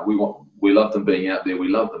start. We love them being out there. We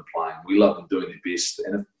love them playing. We love them doing their best.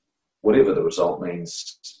 And if whatever the result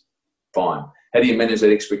means, fine. How do you manage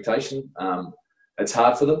that expectation? It's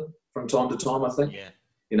hard for them from time to time, I think. Yeah.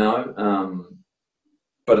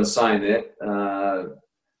 But in saying that,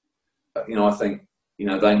 I think,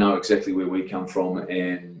 they know exactly where we come from.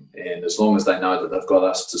 And as long as they know that they've got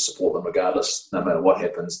us to support them regardless, no matter what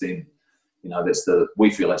happens, then, we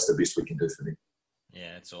feel that's the best we can do for them.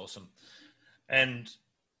 Yeah, it's awesome. And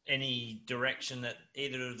any direction that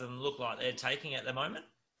either of them look like they're taking at the moment?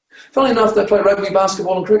 Funny enough, they play rugby,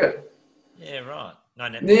 basketball and cricket. Yeah, right. No,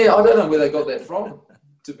 yeah, I don't know where they got that from,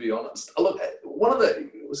 to be honest. Look,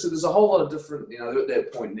 so there's a whole lot of different, they're at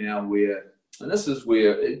that point now where, and this is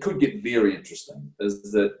where it could get very interesting,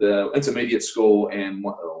 is that the intermediate school and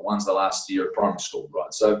one's the last year of primary school,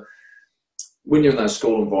 right? So when you're in those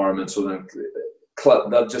school environments, or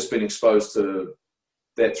they've just been exposed to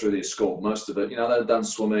that through their school, most of it. They've done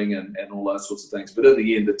swimming and all those sorts of things. But in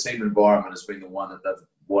the end, the team environment has been the one that they've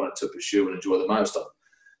wanted to pursue and enjoy the most of.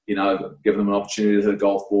 Giving them an opportunity to hit a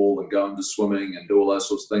golf ball and go into swimming and do all those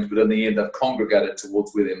sorts of things. But in the end, they've congregated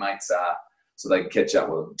towards where their mates are so they can catch up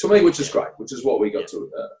with them. To me, which is great, which is what we got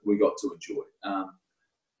to enjoy.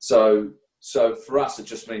 So for us, it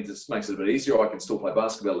just means it makes it a bit easier. I can still play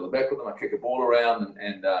basketball at the back with them. I kick a ball around,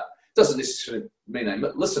 and it doesn't necessarily mean they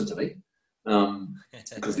listen to me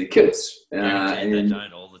because they're kids. They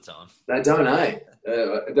don't all the time. They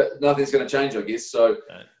don't, nothing's going to change, I guess. So,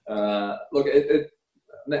 look,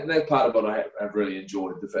 that part of what I've really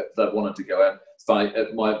enjoyed, the fact that I wanted to go out. It's funny,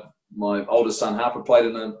 my oldest son Harper played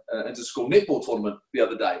in an inter-school netball tournament the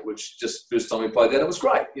other day, which just first time he played that, it was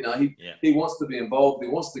great. He wants to be involved. He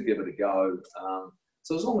wants to give it a go.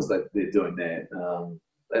 So as long as they're doing that,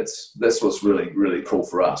 that's what's really, really cool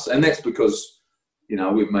for us. And that's because,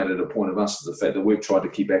 we've made it a point of us is the fact that we've tried to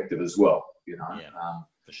keep active as well,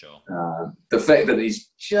 for sure. The fact that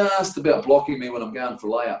he's just about blocking me when I'm going for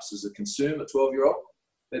layups is a concern, a 12-year-old.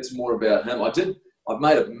 That's more about him. I've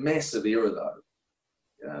made a massive error, though,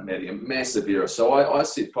 Maddie, a massive error. So I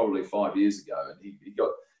said probably 5 years ago, and he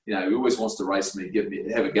got, he always wants to race me,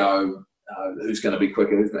 have a go, who's going to be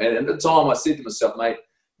quicker. And at the time, I said to myself, mate,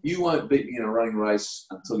 you won't beat me in a running race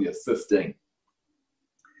until you're 15.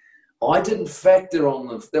 I didn't factor on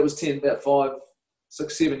that was about 5,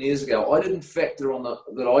 6, 7 years ago. I didn't factor on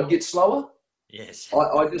that I'd get slower. Yes.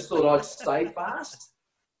 I just thought I'd stay fast.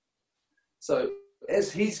 So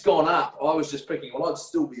as he's gone up, I was just picking, I'd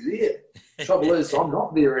still be there. Trouble is, I'm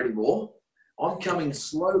not there anymore. I'm coming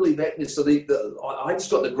slowly back there. So I just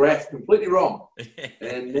got the graph completely wrong.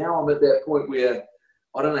 And now I'm at that point where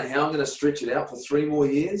I don't know how I'm going to stretch it out for 3 more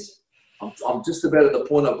years. I'm just about at the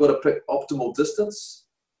point I've got to pick optimal distance.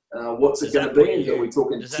 What's it going to be? Are we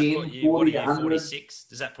talking 10, 40, 100? 46?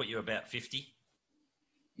 Does that put you about 50?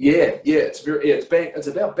 Yeah. It's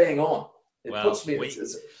about bang on. It well, puts me.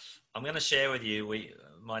 I'm going to share with you.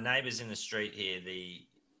 My neighbours in the street here.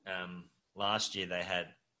 Last year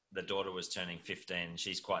the daughter was turning 15. And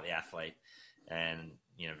she's quite the athlete, and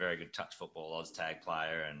very good touch football, Oz tag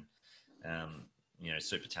player, and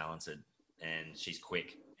super talented, and she's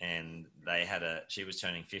quick. And she was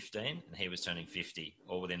turning 15 and he was turning 50,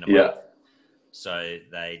 all within a month. So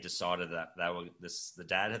they decided that the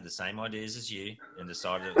dad had the same ideas as you and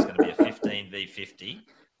decided it was going to be a 15v50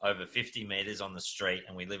 over 50 metres on the street.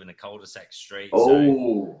 And we live in a cul-de-sac street. Oh.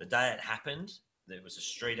 So the day it happened, there was a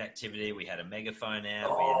street activity. We had a megaphone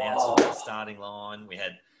out. We announced it at the starting line. We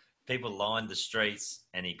had people lined the streets,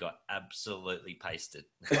 and he got absolutely pasted.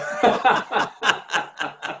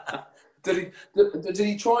 Did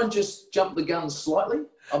he try and just jump the gun slightly?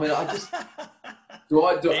 I mean, I'm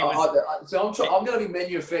going to be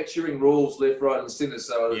manufacturing rules left, right, and centre.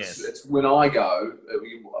 So it's when I go,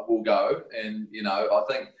 we'll go, and I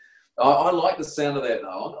think I like the sound of that.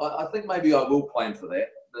 Though I think maybe I will plan for that.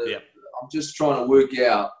 I'm just trying to work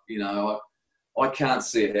out. I can't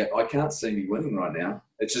see it. I can't see me winning right now.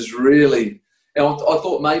 It's just really. And I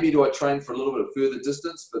thought maybe do I train for a little bit of further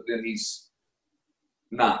distance, but then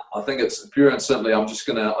Nah, I think it's pure and simply, I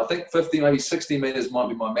think 50, maybe 60 metres might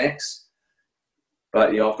be my max. But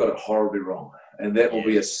I've got it horribly wrong. And that will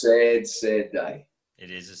be a sad, sad day.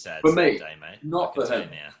 It is a sad day, mate. Not for him.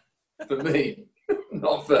 For me,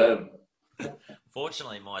 not for him.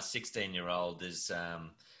 Fortunately, my 16-year-old is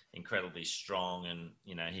incredibly strong, and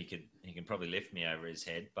he can probably lift me over his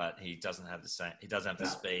head, but he doesn't have the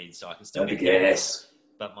speed, so I can still get gas.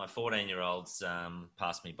 But my 14-year-old's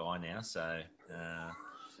passed me by now, so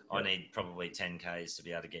I need probably 10 Ks to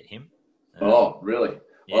be able to get him. Oh, really?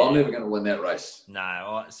 Well, I'm never going to win that race. No,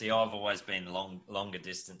 I've always been longer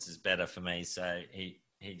distance is better for me. So he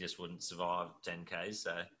just wouldn't survive 10Ks.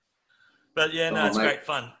 So, but yeah, no, it's great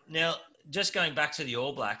fun. Now, just going back to the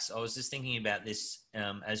All Blacks, I was just thinking about this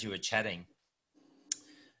as you were chatting.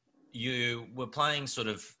 You were playing sort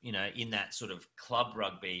of, in that sort of club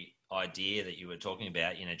rugby idea that you were talking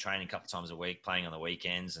about, training a couple of times a week, playing on the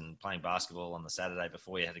weekends and playing basketball on the Saturday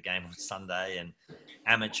before you had a game on Sunday, and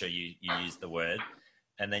amateur, you used the word.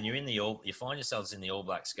 And then you find yourselves in the All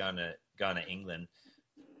Blacks going to England.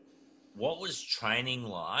 What was training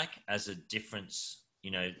like as a difference,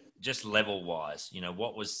 just level wise?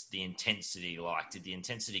 What was the intensity like? Did the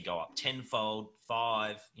intensity go up tenfold,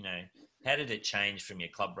 5? How did it change from your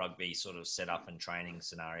club rugby sort of setup and training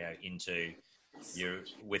scenario into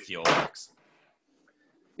with the All Blacks?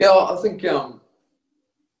 Yeah, I think you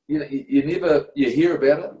hear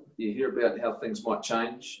about it. You hear about how things might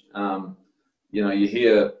change. You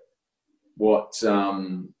hear what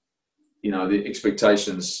the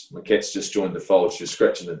expectations. My cat's just joined the fold. She's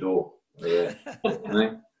scratching the door. Yeah,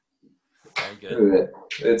 very good.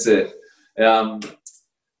 That's it.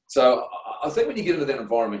 So I think when you get into that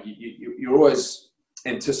environment, you're always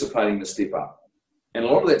anticipating the step up. And a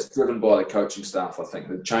lot of that's driven by the coaching staff, I think,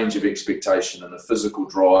 the change of expectation and the physical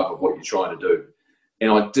drive of what you're trying to do.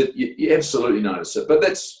 And you absolutely notice it. But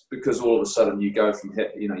that's because all of a sudden you go from,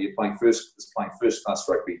 you're playing first class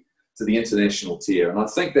rugby to the international tier. And I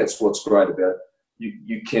think that's what's great about it.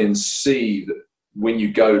 You can see that when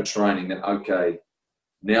you go to training that, okay,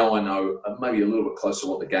 now I know maybe a little bit closer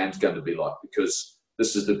what the game's going to be like, because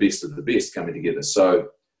this is the best of the best coming together. So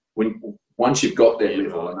once you've got that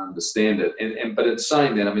level and understand it, but in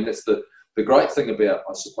saying that, I mean, that's the great thing about,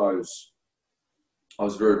 I suppose, I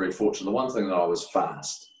was very, very fortunate. The one thing that I was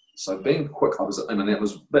fast. So being quick,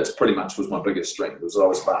 that's pretty much was my biggest strength, was I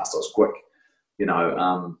was fast, I was quick,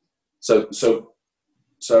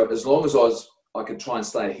 So as long as I could try and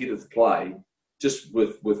stay ahead of the play, just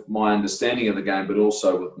with my understanding of the game, but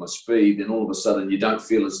also with my speed, then all of a sudden you don't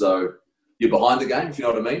feel as though you're behind the game, if you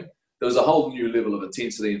know what I mean. There was a whole new level of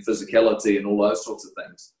intensity and physicality and all those sorts of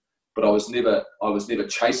things. But I was never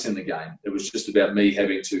chasing the game. It was just about me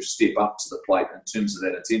having to step up to the plate in terms of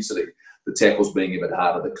that intensity. The tackles being a bit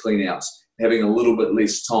harder, the clean-outs, having a little bit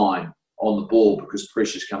less time on the ball because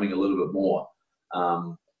pressure's coming a little bit more.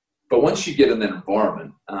 But once you get in that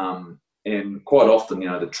environment, and quite often,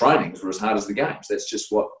 the trainings were as hard as the games. That's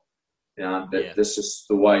just what, that's just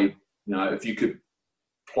the way, if you could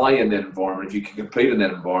play in that environment, if you could compete in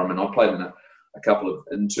that environment. I played in a couple of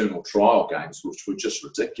internal trial games, which were just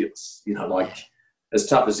ridiculous. As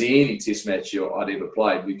tough as any test match I'd ever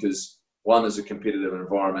played, because one is a competitive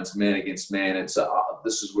environment, it's man against man. It's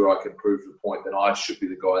this is where I can prove the point that I should be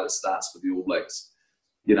the guy that starts for the All Blacks.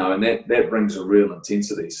 And that brings a real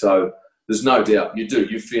intensity. So there's no doubt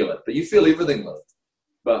you feel it, but you feel everything lift.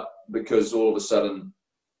 But because all of a sudden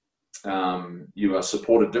you are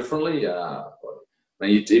supported differently.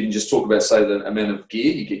 You even just talk about, say, the amount of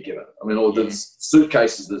gear you get given. I mean, all the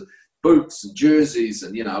suitcases, the boots and jerseys,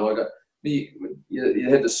 and you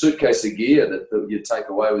had the suitcase of gear that you take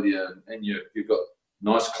away with you, and you've got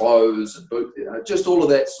nice clothes and boots. Just all of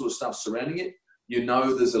that sort of stuff surrounding it.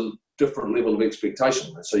 There's a different level of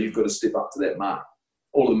expectation, so you've got to step up to that mark.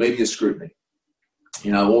 All the media scrutiny,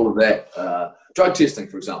 all of that. Drug testing,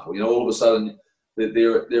 for example. All of a sudden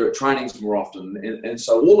they're at trainings more often, and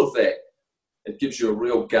so all of that. It gives you a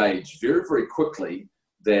real gauge very, very quickly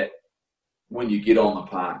that when you get on the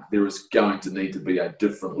park, there is going to need to be a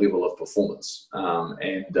different level of performance.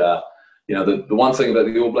 The one thing about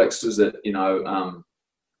the All Blacks is that,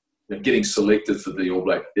 getting selected for the All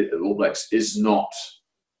Blacks that's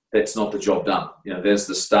not the job done. That's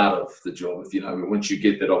the start of the job. Once you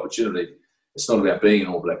get that opportunity, it's not about being an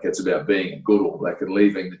All Black. It's about being a good All Black and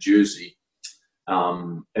leaving the jersey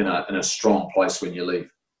in a strong place when you leave.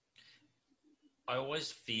 I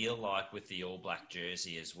always feel like with the All Black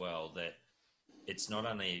jersey as well, that it's not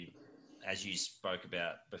only, as you spoke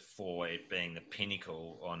about before, it being the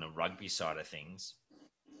pinnacle on the rugby side of things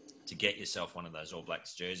to get yourself one of those All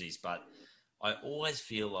Blacks jerseys, but I always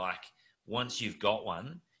feel like once you've got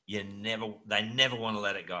one, they never want to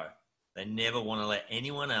let it go. They never want to let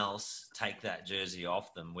anyone else take that jersey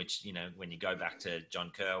off them, which, when you go back to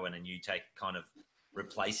John Kerwin and you take kind of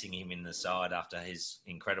replacing him in the side after his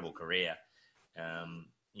incredible career,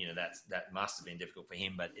 that must have been difficult for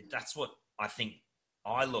him. But that's what I think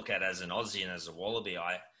I look at as an Aussie and as a Wallaby.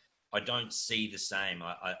 I don't see the same.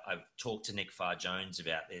 I've talked to Nick Farr-Jones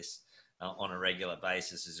about this on a regular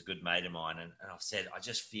basis, as a good mate of mine. And I've said, I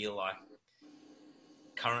just feel like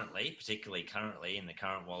particularly currently in the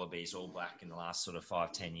current Wallabies All Black in the last sort of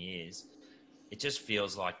 5-10 years, it just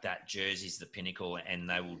feels like that jersey's the pinnacle, and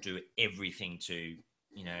they will do everything to,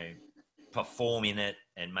 perform in it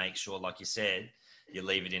and make sure, like you said, you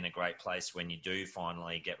leave it in a great place when you do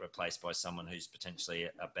finally get replaced by someone who's potentially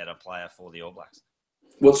a better player for the All Blacks.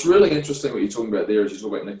 What's really interesting, what you're talking about there, is you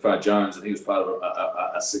talk about Nick Farr-Jones, and he was part of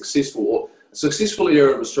a successful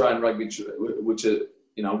era of Australian rugby, which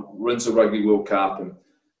wins the Rugby World Cup, and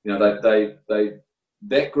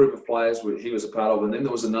that group of players he was a part of, and then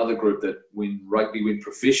there was another group that when rugby went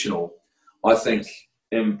professional, I think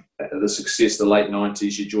in the success of the late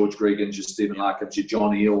 90s, your George Gregans, your Stephen Larkhams, your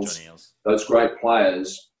John Eales, those great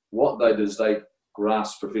players, what they did is they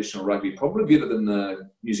grasped professional rugby probably better than the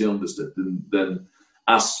New Zealanders did, than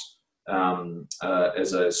us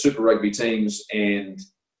as a Super Rugby teams, and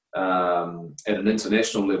at an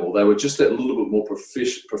international level. They were just that little bit more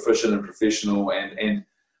proficient and professional, and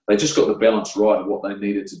they just got the balance right of what they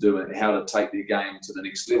needed to do and how to take their game to the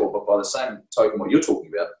next level. But by the same token, what you're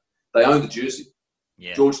talking about, they owned the jersey.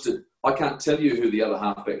 Yeah. George did. I can't tell you who the other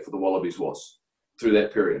halfback for the Wallabies was through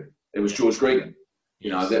that period. It was George Gregan.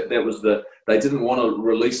 That was they didn't want to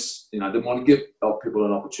release, didn't want to give people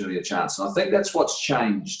an opportunity, a chance. And I think that's what's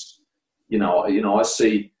changed. I don't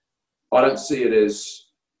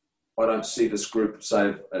see this group,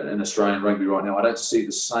 say, in Australian rugby right now, I don't see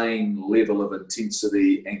the same level of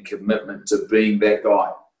intensity and commitment to being that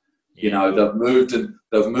guy. Yeah. They've moved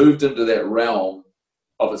into that realm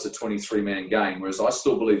of it's a 23-man game, whereas I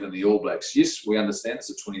still believe in the All Blacks. Yes, we understand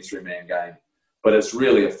it's a 23-man game, but it's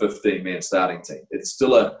really a 15-man starting team. It's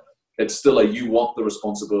still a you want the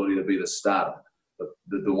responsibility to be the starter,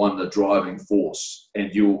 the one, the driving force,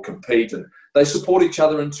 and you will compete. And they support each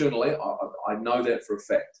other internally. I know that for a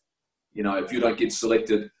fact. If you don't get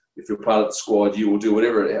selected, if you're part of the squad, you will do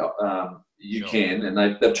whatever you can. And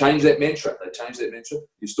they've changed that mantra.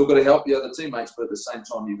 You've still got to help the other teammates, but at the same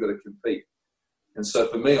time, you've got to compete. And so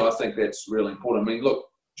for me, I think that's really important. I mean, look,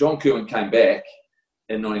 John Kirwan came back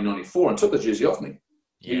in 1994 and took the jersey off me.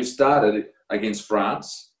 Yeah. He started against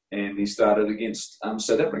France and he started against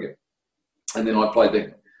South Africa. And then I played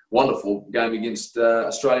that wonderful game against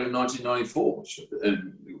Australia in 1994, which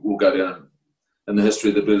will go down in the history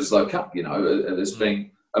of the Bledisloe Cup, as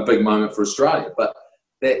being a big moment for Australia. But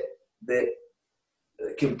that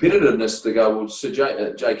competitiveness to go, well, Sir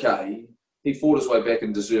JK, he fought his way back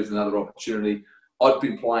and deserved another opportunity. I'd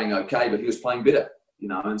been playing okay, but he was playing better,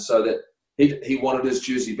 and so that he wanted his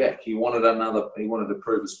jersey back. He wanted to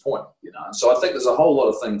prove his point, And so I think there's a whole lot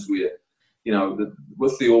of things where,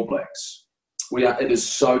 with the All Blacks, it is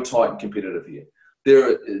so tight and competitive here.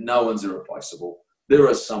 No one's irreplaceable. There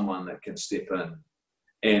is someone that can step in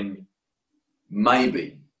and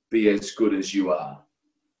maybe be as good as you are.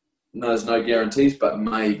 No, there's no guarantees, but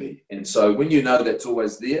maybe. And so when that's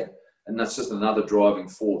always there, and that's just another driving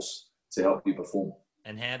force to help you perform.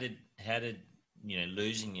 And how did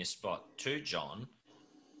losing your spot to John,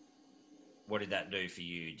 what did that do for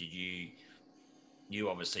you? Did you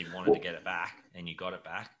obviously wanted to get it back, and you got it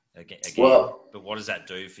back again? Well, but what does that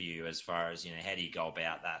do for you as far as, how do you go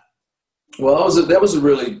about that? Well, that was a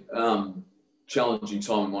really challenging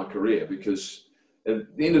time in my career, because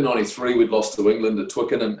at the end of 93, we'd lost to England at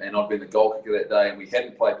Twickenham, and I'd been the goal kicker that day, and we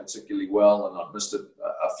hadn't played particularly well, and I'd missed a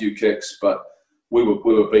few kicks, but we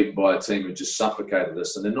were beaten by a team who just suffocated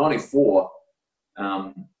us. And in 94,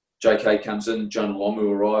 JK comes in, Jonah Lomu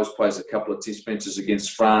arrives, plays a couple of test matches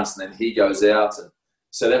against France, and then he goes out, and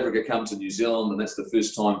South Africa come to New Zealand, and that's the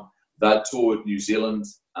first time they'd toured New Zealand.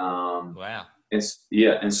 Wow.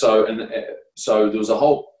 And so there was a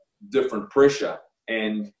whole different pressure.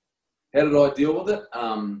 And how did I deal with it?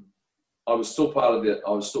 I was still part of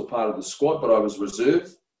the squad, but I was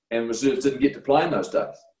reserve, and reserves didn't get to play in those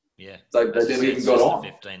days. Yeah, they never even got on. The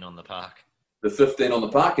 15 on the park. The 15 on the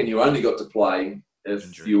park, and you only got to play if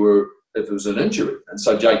it was an injury. And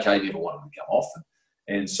so JK never wanted to come off.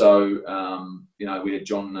 And so we had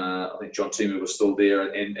John. I think John Timu was still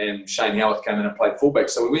there, and Shane Howarth came in and played fullback.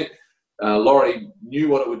 So we went. Laurie knew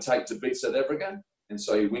what it would take to beat South Africa, and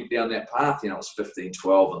so he went down that path. It was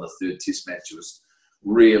 15-12 in the third test match. It was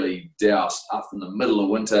really doused up in the middle of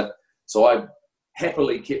winter. So I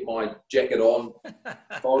happily kept my jacket on,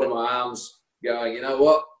 folded my arms, going, you know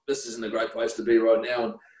what, this isn't a great place to be right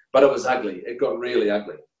now. But it was ugly. It got really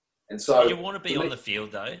ugly. And so you want to be on the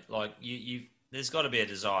field, though. Like there's got to be a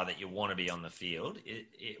desire that you want to be on the field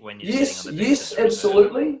when you're sitting on the bench. Yes,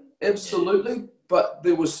 absolutely. Yeah. But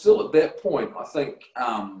there was still at that point, I think,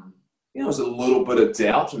 there was a little bit of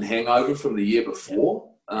doubt and hangover from the year before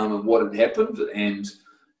of what had happened. And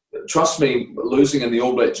trust me, losing in the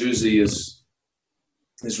All Black jersey is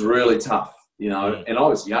is really tough, you know. And I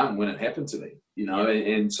was young when it happened to me, you know,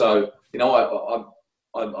 and so, you know,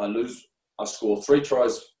 I score 4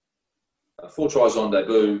 tries on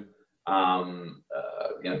debut,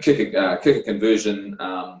 you know, kick a conversion,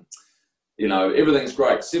 you know, everything's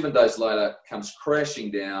great. 7 days later, comes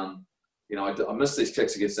crashing down. You know, I miss these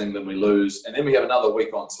kicks against England, we lose, and then we have another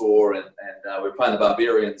week on tour, and we're playing the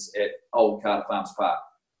Barbarians at Old Carter Farms Park.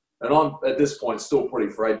 And I'm, at this point, still pretty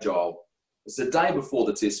fragile. It's the day before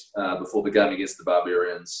the test, before the game against the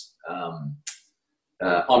Barbarians.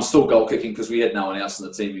 I'm still goal kicking because we had no one else in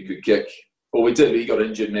the team who could kick. Well, we did, but he got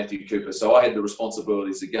injured, Matthew Cooper. So I had the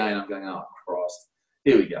responsibilities again. I'm going, oh, Christ,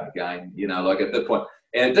 here we go again. You know, like at that point.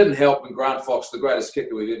 And it didn't help when Grant Fox, the greatest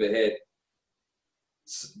kicker we've ever had,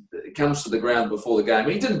 comes to the ground before the game.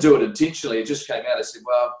 He didn't do it intentionally. It just came out and said,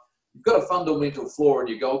 well, you've got a fundamental flaw in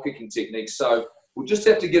your goal kicking technique, so we'll just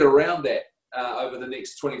have to get around that over the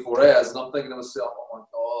next 24 hours. And I'm thinking to myself, oh my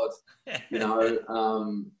God, you know,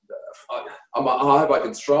 I hope I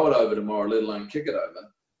can throw it over tomorrow, let alone kick it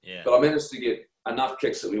over. Yeah. But I managed to get enough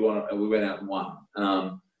kicks that we won, and we went out and won.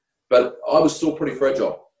 But I was still pretty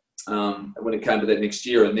fragile when it came to that next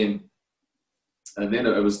year. And then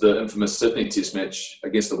it was the infamous Sydney Test match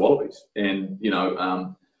against the Wallabies. And, you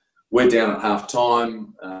know, we're down at half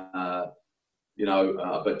time, you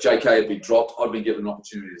know, but JK had been dropped. I'd been given an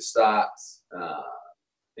opportunity to start.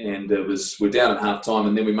 And we're down at half time,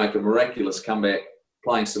 and then we make a miraculous comeback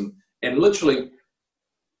playing some, and literally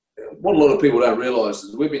what a lot of people don't realise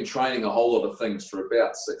is we've been training a whole lot of things for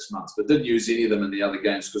about 6 months, but didn't use any of them in the other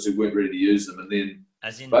games because we weren't ready to use them. And then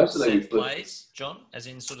as in set plays, John? As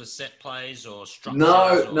in sort of set plays or structures?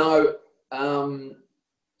 No.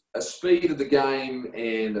 A speed of the game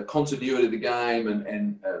and a continuity of the game and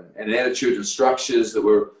an attitude and structures that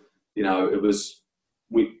were, you know, it was,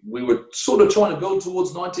 we were sort of trying to build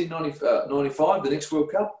towards 1995, the next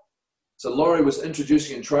World Cup. So Laurie was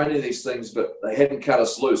introducing and training these things, but they hadn't cut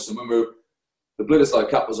us loose. And when the Bledisloe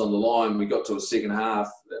Cup was on the line, we got to a second half,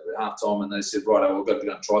 at half time, and they said, right, we've got to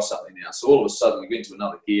go and try something now. So all of a sudden, we went to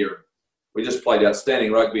another gear. We just played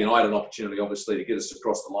outstanding rugby, and I had an opportunity, obviously, to get us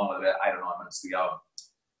across the line with about 8 or 9 minutes to go.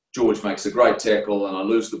 George makes a great tackle, and I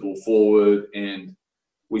lose the ball forward, and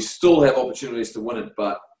we still have opportunities to win it,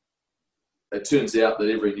 but it turns out that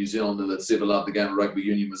every New Zealander that's ever loved the game of rugby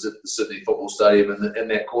union was at the Sydney Football Stadium in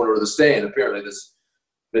that corner of the stand. Apparently,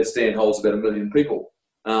 that stand holds about 1 million people.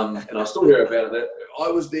 And I still hear about it. I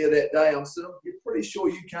was there that day. I'm still, you're pretty sure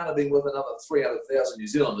you can't have been with another 300,000 New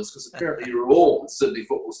Zealanders because apparently you were all at Sydney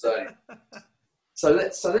Football Stadium. So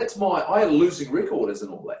that's I had a losing record as an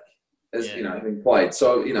All Black, you know, having played.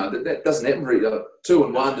 So, you know, that doesn't happen very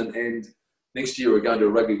 2-1, and next year we're going to a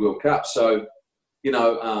Rugby World Cup. So, you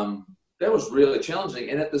know, that was really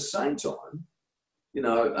challenging. And at the same time, you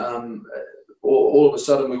know, all of a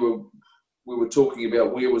sudden we were talking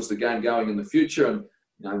about where was the game going in the future. And,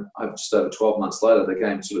 you know, just over 12 months later, the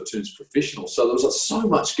game sort of turns professional. So there was so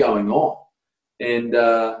much going on. And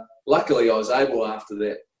luckily I was able after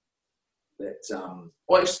that,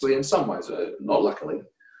 well, actually in some ways, not luckily,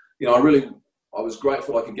 you know, I was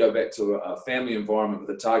grateful I could go back to a family environment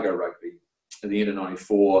with Otago Rugby at the end of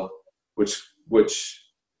 '94, which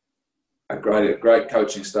a great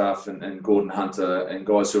coaching staff and Gordon Hunter and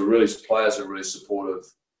guys who are players who are really supportive.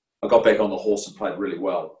 I got back on the horse and played really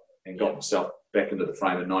well and got myself back into the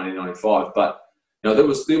frame in 1995. But, you know, there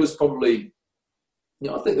was probably, you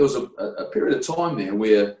know, I think there was a period of time there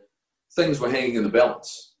where things were hanging in the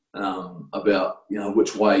balance about, you know,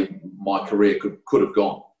 which way my career could have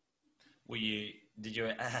gone. Did you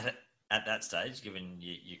at that stage, given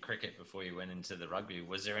your cricket before you went into the rugby,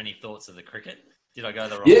 was there any thoughts of the cricket? Did I go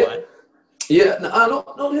the wrong way? Yeah,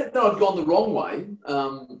 not that I'd gone the wrong way.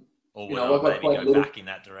 Or would I maybe go back in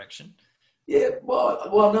that direction? Yeah,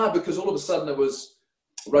 well, no, because all of a sudden it was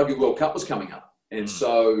Rugby World Cup was coming up, and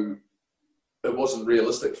so it wasn't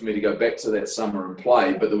realistic for me to go back to that summer and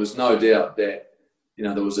play. But there was no doubt that, you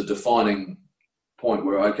know, there was a defining point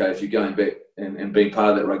where, okay, if you're going back and being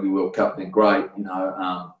part of that Rugby World Cup, then great, you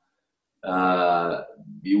know. I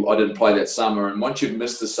didn't play that summer, and once you'd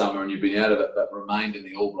missed the summer and you'd been out of it but remained in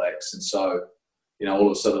the All Blacks, and so, you know, all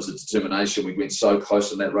of a sudden it was a determination. We went so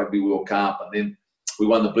close in that Rugby World Cup, and then we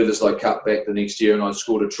won the Bledisloe Cup back the next year, and I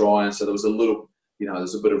scored a try, and so there was a little, you know,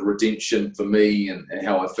 there's a bit of redemption for me and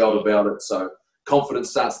how I felt about it. So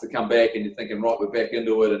confidence starts to come back, and you're thinking, right, we're back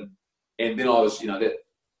into it, and then I was, you know,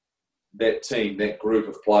 that team, that group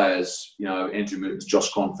of players, you know, Andrew Mertens,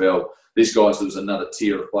 Josh Confeld, these guys, there was another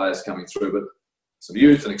tier of players coming through, but some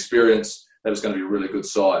youth and experience, that was going to be a really good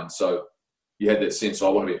side. So you had that sense, I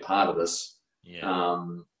want to be a part of this. Yeah.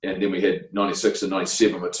 And then we had 96 and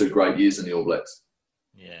 97 were 2 great years in the All Blacks.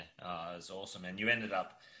 Yeah, it was awesome. And you ended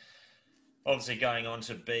up obviously going on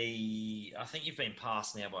to be, I think you've been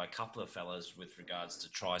passed now by a couple of fellas with regards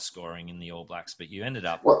to try scoring in the All Blacks, but you ended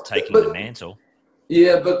up taking the mantle.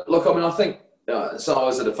 Yeah, but look, I mean, I think, so I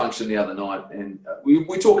was at a function the other night, and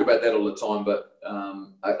we talk about that all the time, but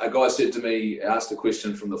a guy said to me, asked a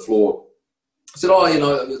question from the floor. I said,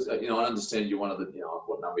 I understand you're one of the,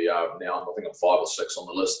 what number you are now. I think I'm 5 or 6 on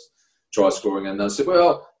the list, try scoring. And I said,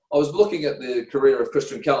 well, I was looking at the career of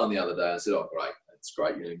Christian Cullen the other day. I said, oh, great, that's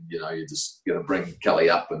great. You're just going to bring Kelly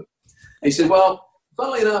up. And he said, well,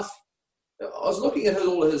 funnily enough, I was looking at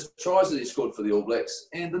all of his tries that he scored for the All Blacks,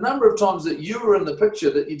 and the number of times that you were in the picture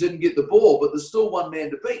that you didn't get the ball, but there's still one man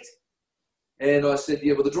to beat. And I said,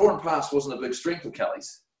 yeah, well, the draw and pass wasn't a big strength of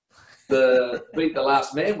Kelly's. The beat the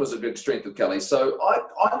last man was a big strength of Kelly. So I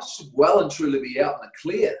should well and truly be out in the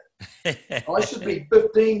clear. I should be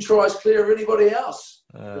 15 tries clear of anybody else.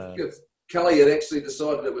 If Kelly had actually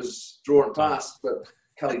decided it was draw and pass, but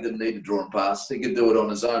Kelly didn't need to draw and pass. He could do it on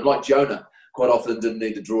his own. Like Jonah quite often didn't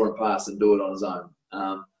need to draw and pass and do it on his own.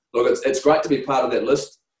 Look, it's great to be part of that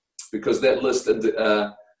list, because that list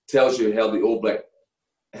tells you how All Black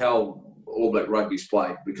rugby's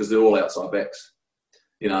played, because they're all outside backs.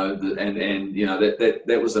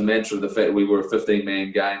 That was the mantra of the fact that we were a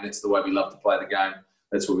 15-man game. That's the way we love to play the game.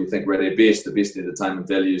 That's what we think we're at our best, the best entertainment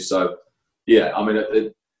value. So, yeah, I mean,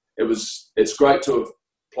 it's great to have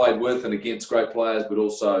played with and against great players, but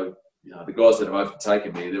also, the guys that have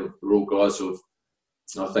overtaken me, they're all guys who have,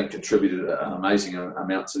 I think, contributed an amazing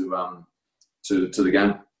amount to the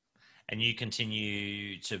game. And you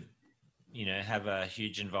continue to, have a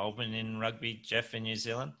huge involvement in rugby, Jeff, in New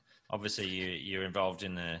Zealand. Obviously, you're involved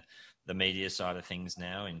in the media side of things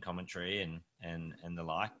now, in commentary and the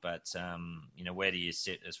like. But where do you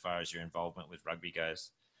sit as far as your involvement with rugby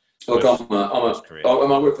goes? Look, I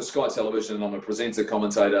work for Sky Television, and I'm a presenter,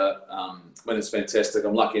 commentator. When it's fantastic,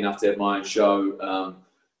 I'm lucky enough to have my own show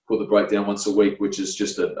called The Breakdown once a week, which is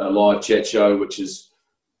just a live chat show. Which is,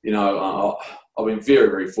 I've been very,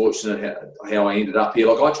 very fortunate how I ended up here.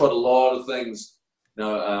 Like, I tried a lot of things.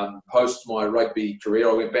 Post my rugby career,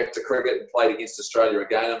 I went back to cricket and played against Australia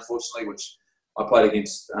again, unfortunately, which I played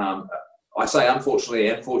against, I say unfortunately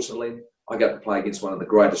and fortunately, I got to play against one of the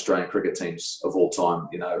great Australian cricket teams of all time,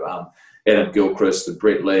 Adam Gilchrist and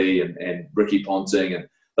Brett Lee and Ricky Ponting. And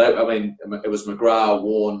it was McGrath,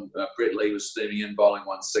 Warne, Brett Lee was steaming in, bowling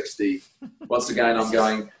 160. Once again, I'm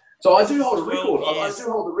going, so I do hold a record. I do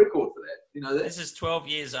hold a record for that. This is 12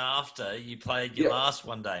 years after you played your last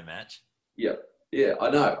one-day match. Yeah. Yeah, I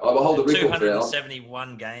know. I will hold the record for that.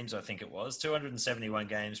 271 games, I think it was. 271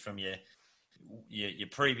 games from your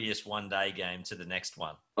previous one-day game to the next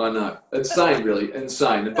one. I know. Insane, really.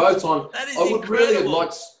 Insane. And both times, that is I would incredible. Really have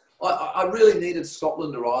liked... I really needed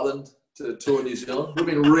Scotland or Ireland to tour New Zealand. It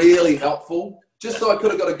would have been really helpful, just so I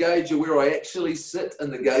could have got a gauge of where I actually sit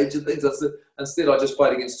in the gauge of things. Instead, I just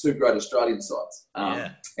played against 2 great Australian sides.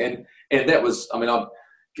 And that was...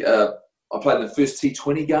 I played in the first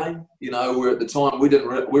T20 game, where at the time we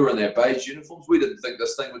were in our beige uniforms. We didn't think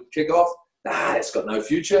this thing would kick off. It's got no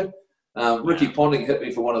future. Ricky Ponting hit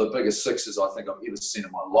me for one of the biggest sixes I think I've ever seen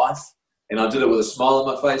in my life. And I did it with a smile on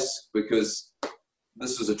my face, because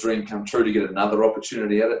this was a dream come true to get another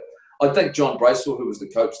opportunity at it. I think John Bracewell, who was the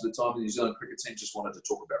coach at the time of the New Zealand cricket team, just wanted to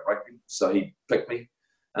talk about rugby. So he picked me.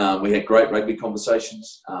 We had great rugby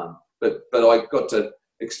conversations. But I got to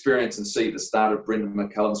experience and see the start of Brendan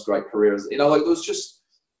McCullum's great career. It was just,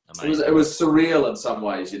 it was surreal in some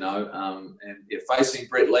ways, and facing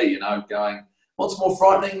Brett Lee, going, what's more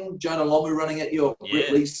frightening, Jonah Lomu running at you or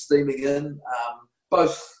Brett Lee steaming in?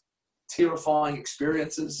 Both terrifying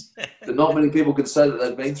experiences that not many people can say that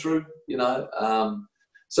they've been through,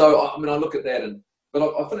 So, I look at that,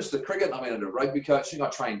 but I finished the cricket and I went into rugby coaching. I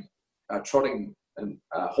trained trotting and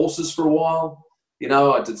horses for a while.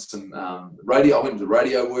 I did some radio. I went into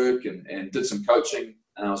radio work and did some coaching.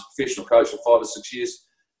 I was a professional coach for 5 or 6 years.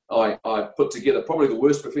 I put together probably the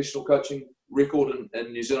worst professional coaching record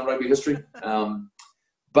in New Zealand rugby history.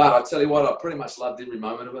 But I tell you what, I pretty much loved every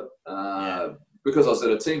moment of it because I was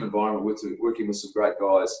at a team environment working with some great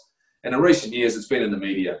guys. And in recent years, it's been in the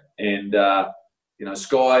media. And,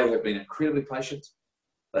 Sky have been incredibly patient.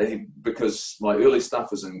 Because my early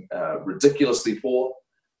stuff was ridiculously poor.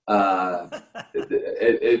 The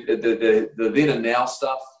then and now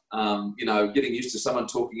stuff, getting used to someone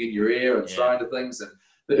talking in your ear and throwing to things. And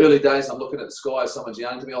the early days, I'm looking at the sky, someone's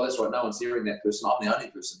yelling to me, oh, that's right, no one's hearing that person. I'm the only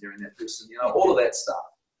person hearing that person. All of that stuff.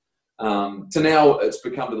 To now, it's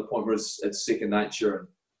become to the point where it's second nature.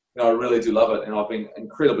 And I really do love it. And I've been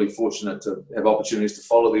incredibly fortunate to have opportunities to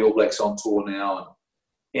follow the All Blacks on tour now.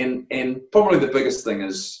 And probably the biggest thing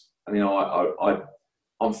is,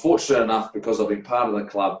 I'm fortunate enough because I've been part of the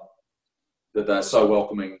club that they're so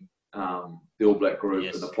welcoming, the All Black group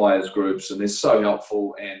Yes. and the players groups, and they're so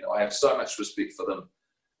helpful, and I have so much respect for them.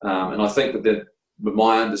 And I think that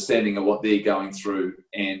my understanding of what they're going through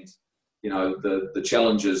and, the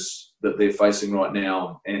challenges that they're facing right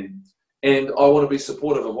now, and I want to be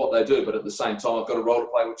supportive of what they do, but at the same time, I've got a role to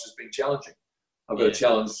play which has been challenging. I've got to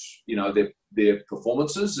challenge, their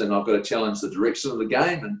performances, and I've got to challenge the direction of the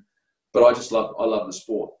game. But I love the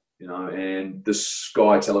sport, and the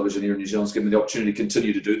Sky Television here in New Zealand's given me the opportunity to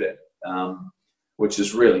continue to do that, which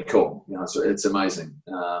is really cool. So it's amazing.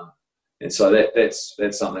 And so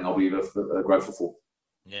that's something I'll be grateful for.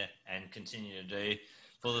 Yeah, and continue to do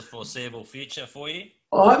for the foreseeable future for you.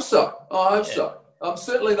 I hope so. I'm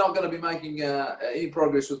certainly not going to be making any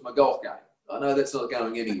progress with my golf game. I know that's not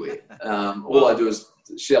going anywhere. All I do is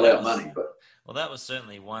shell out money. Well, that was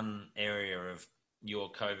certainly one area of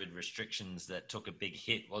your COVID restrictions that took a big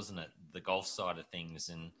hit, wasn't it? The golf side of things,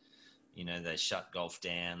 and they shut golf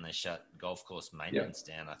down, they shut golf course maintenance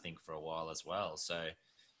down, I think, for a while as well. So,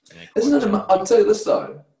 isn't it? I'll tell you this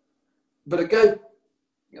though, but it gave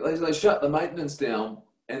they shut the maintenance down,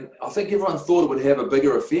 and I think everyone thought it would have a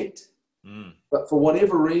bigger effect. But for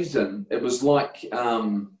whatever reason, it was like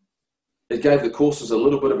it gave the courses a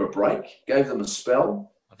little bit of a break, gave them a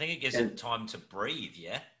spell. I think it gives them time to breathe,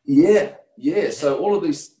 yeah? Yeah. So all of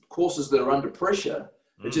these courses that are under pressure,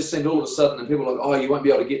 it just seemed all of a sudden, and people were like, oh, you won't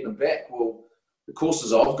be able to get them back. Well, the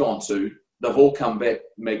courses I've gone to, they've all come back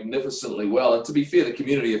magnificently well. And to be fair, the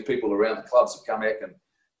community of people around the clubs have come back, and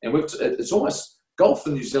it's almost, golf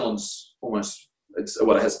in New Zealand's almost,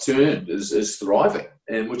 it has turned, is thriving,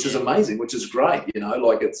 and which is amazing, which is great,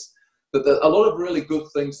 a lot of really good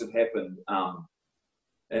things have happened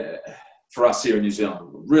for us here in New Zealand.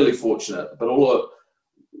 Really fortunate, but all of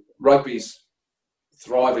rugby's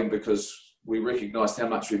thriving because we recognised how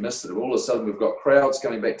much we missed it. All of a sudden, we've got crowds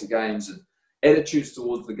coming back to games, and attitudes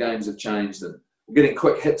towards the games have changed, and we're getting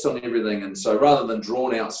quick hits on everything. And so, rather than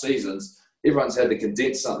drawn out seasons, everyone's had to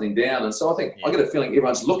condense something down. And so, I think I get a feeling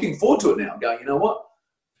everyone's looking forward to it now, going, you know what?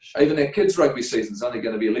 Even our kids' rugby season's only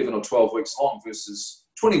going to be 11 or 12 weeks long versus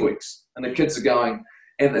 20 weeks, and the kids are going.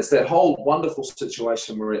 And it's that whole wonderful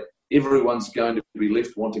situation where everyone's going to be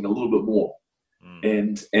left wanting a little bit more.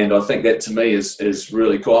 And I think that to me is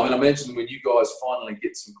really cool. I mean, imagine when you guys finally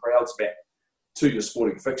get some crowds back to your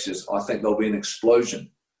sporting fixtures, I think there'll be an explosion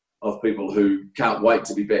of people who can't wait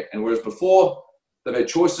to be back. And whereas before they've had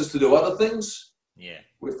choices to do other things,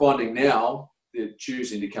 we're finding now they're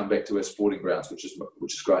choosing to come back to our sporting grounds, which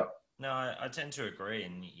is great. No, I tend to agree.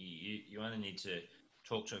 And you only need to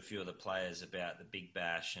talk to a few of the players about the Big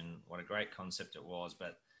Bash and what a great concept it was,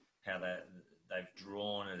 but how they've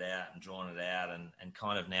drawn it out and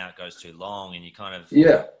kind of now it goes too long, and you kind of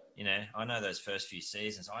I know those first few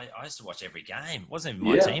seasons I used to watch every game. It wasn't even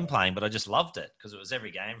my team playing, but I just loved it because it was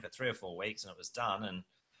every game for 3 or 4 weeks and it was done, and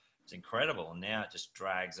it's incredible. And now it just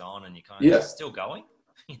drags on, and you kind of it's still going.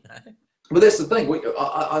 But that's the thing.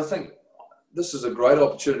 I think this is a great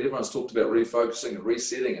opportunity. Everyone's talked about refocusing and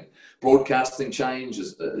resetting, and broadcasting change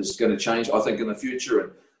is going to change, I think, in the future,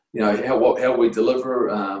 and how we deliver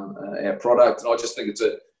our product. And I just think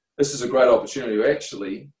this is a great opportunity.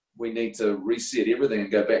 Actually, we need to reset everything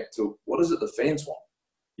and go back to what is it the fans want?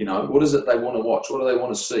 What is it they want to watch? What do they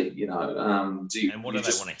want to see? And what do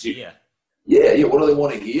they want to hear? Yeah. What do they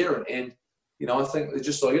want to hear? And I think it's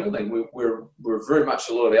just like anything. We're very much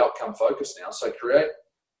a lot of outcome focused now. So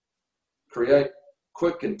create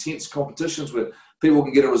quick, intense competitions where people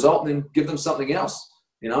can get a result, and then give them something else.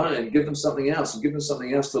 And give them something else, and give them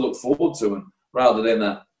something else to look forward to, and rather than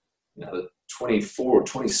the 24 or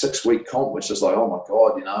 26 week comp, which is like, oh my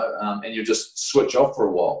God, and you just switch off for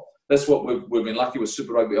a while. That's what we've been lucky with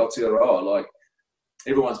Super Rugby Aotearoa. Like,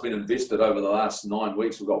 everyone's been invested over the last 9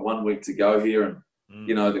 weeks. We've got 1 week to go here, and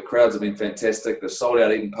the crowds have been fantastic. They've sold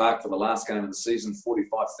out Eden Park for the last game of the season.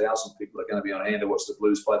 45,000 people are going to be on hand to watch the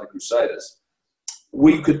Blues play the Crusaders.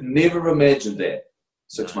 We could never have imagined that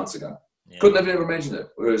 6 months ago. Yeah. Couldn't have ever imagined it.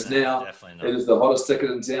 Whereas now it is the hottest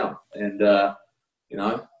ticket in town, and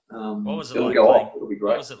what was it it'll like go off. It'll be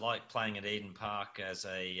great. What was it like playing at Eden Park as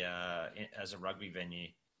a rugby venue?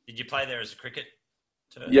 Did you play there as a cricket?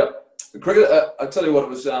 Yep, the cricket. I tell you what, it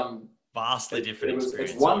was vastly different.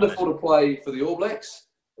 It's wonderful to play for the All Blacks.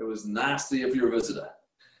 It was nasty if you're a visitor.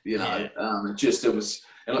 It was.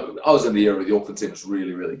 And look, I was in the era of the Auckland team. It was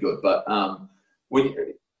really, really good. But I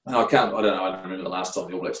don't remember the last time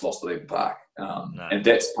the All Blacks lost at Eden Park. And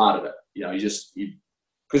that's part of it.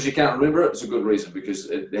 Because you can't remember it, it's a good reason, because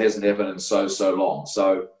it hasn't happened in so long.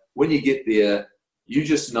 So when you get there, you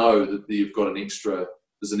just know that you've got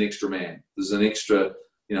there's an extra man, there's an extra,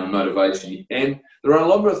 motivation. And there are a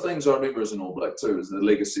number of things I remember as an All Black too, as the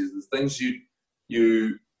legacies, the things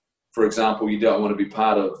you, for example, you don't want to be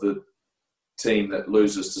part of the team that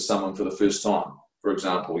loses to someone for the first time, for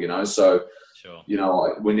example, so, sure.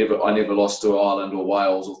 I never lost to Ireland or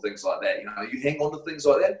Wales or things like that. You hang on to things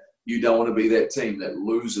like that. You don't want to be that team that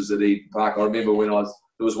loses at Eden Park. I remember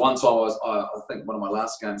there was one time I think one of my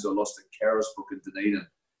last games I lost at Carisbrook in Dunedin,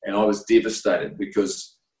 and I was devastated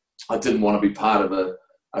because I didn't want to be part of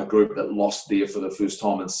a group that lost there for the first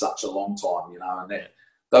time in such a long time, and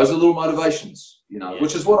those are little motivations,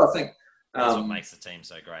 which is what I think. That's what makes the team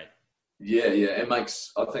so great. Yeah. It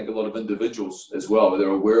makes, I think, a lot of individuals as well, they're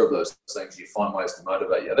aware of those things. You find ways to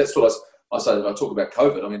motivate you. That's what I say when I talk about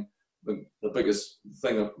COVID. I mean, the biggest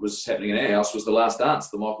thing that was happening in our house was the Last Dance,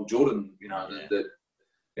 the Michael Jordan, that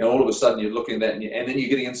all of a sudden you're looking at that and then you're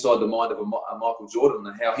getting inside the mind of a Michael Jordan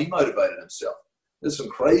and how he motivated himself. There's some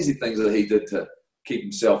crazy things that he did to keep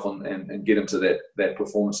himself on and get him to that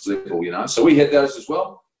performance level, So we had those as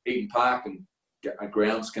well. Eden Park and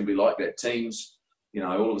grounds can be like that. Teams,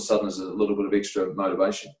 all of a sudden there's a little bit of extra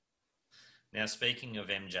motivation. Now, speaking of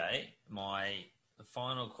MJ, the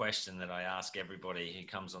final question that I ask everybody who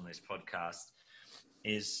comes on this podcast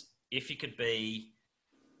is, if you could be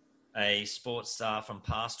a sports star from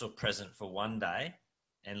past or present for one day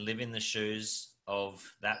and live in the shoes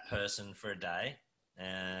of that person for a day,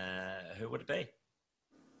 who would it be?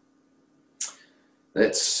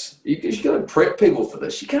 You got to prep people for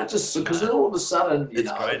this. You can't just, because then all of a sudden, it's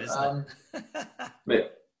great, isn't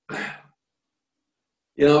it?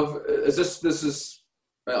 This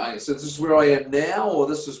is where I am now, or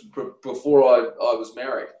this is before I was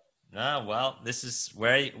married? No, well, this is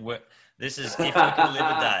this is if you could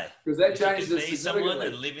live a day. Because that changes. If you could be someone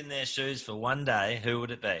and live in their shoes for one day, who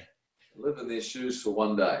would it be? Live in their shoes for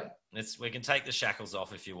one day. We can take the shackles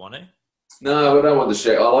off if you want to. No, I don't want the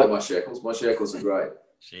shackles. I like my shackles. My shackles are great.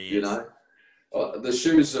 Jeez. The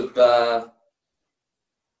shoes of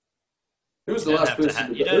who was the last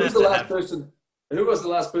person? Who was the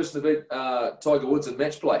last person to beat Tiger Woods in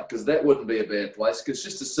match play? Because that wouldn't be a bad place. Because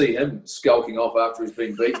just to see him skulking off after he's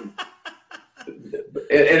been beaten,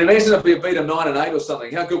 and imagine if he beat him 9-8 or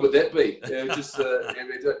something. How good would that be? And that's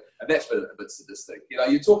a bit sadistic.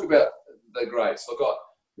 You talk about the greats. Look,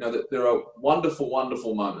 there are wonderful,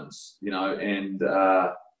 wonderful moments. And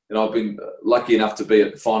I've been lucky enough to be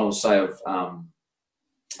at the finals, say, of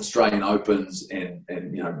Australian Opens, and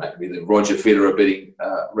maybe the Roger Federer beating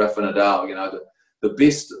Rafa Nadal. The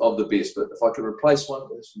best of the best. But if I could replace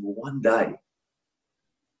one day,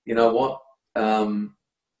 you know what, and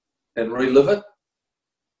relive it,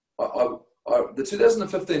 the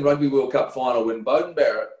 2015 Rugby World Cup final when Beauden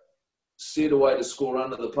Barrett set away to score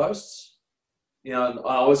under the posts, and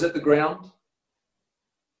I was at the ground.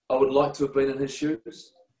 I would like to have been in his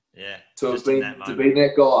shoes. Yeah. To be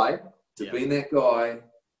that guy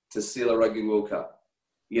to seal a Rugby World Cup.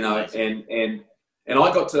 And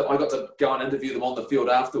I got to go and interview them on the field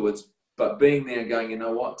afterwards, but being there and going, you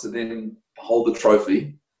know what, to then hold the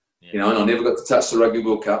trophy, and I never got to touch the Rugby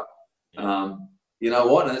World Cup. You know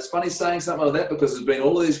what? And it's funny saying something like that because there's been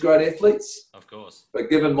all of these great athletes. Of course.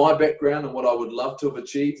 But given my background and what I would love to have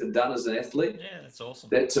achieved and done as an athlete, that's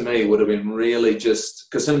awesome. That to me would have been really just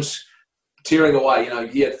because him tearing away.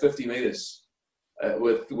 He had 50 meters to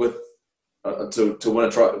win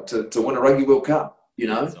a Rugby World Cup.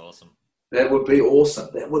 That's awesome. That would be awesome.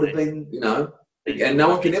 That would have been, and no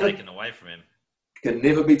one can ever taken away from him. Can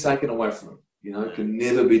never be taken away from him. Can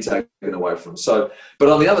never be taken away from him. So, but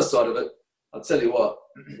on the other side of it, I'll tell you what,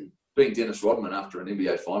 being Dennis Rodman after an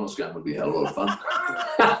NBA Finals game would be a hell of a lot of fun.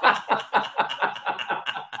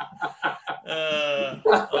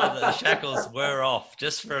 The shackles were off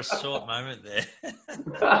just for a short moment there.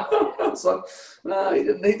 It's like, no, he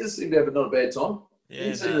didn't seem to have not a bad time.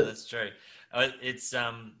 Yeah, that's true.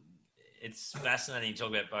 It's fascinating to talk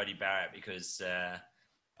about Bodie Barrett because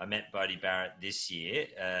I met Bodie Barrett this year.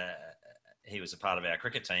 He was a part of our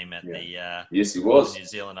cricket team at the yes, he was. New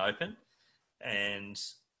Zealand Open. And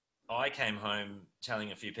I came home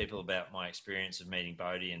telling a few people about my experience of meeting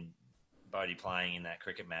Bodie and Bodie playing in that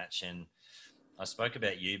cricket match. And I spoke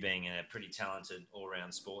about you being a pretty talented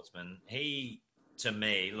all-round sportsman. He, to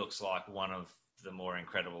me, looks like one of the more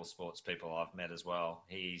incredible sports people I've met as well.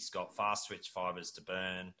 He's got fast switch fibers to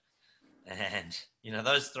burn. And,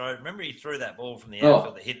 those throws, remember he threw that ball from the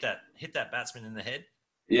outfield that hit that batsman in the head?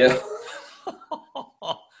 Yeah.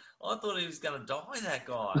 I thought he was going to die, that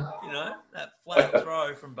guy. That flat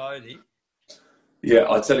throw from Bodie. Yeah,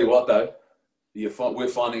 I tell you what, though, we're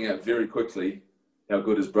finding out very quickly how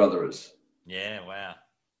good his brother is. Yeah, wow.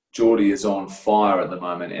 Geordie is on fire at the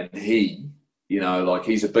moment, and he, like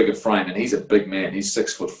he's a bigger frame, and he's a big man. He's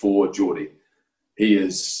 6'4", Geordie. He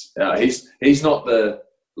is. He's not the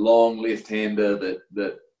long left-hander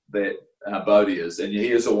that Bodie is, and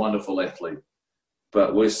he is a wonderful athlete.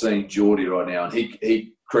 But we're seeing Geordie right now, and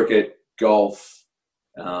he cricket, golf,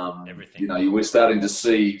 everything. We're starting to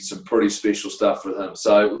see some pretty special stuff with him.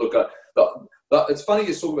 So look, it's funny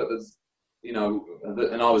you talk about this. And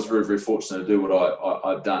I was very, very fortunate to do what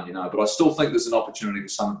I've done, but I still think there's an opportunity for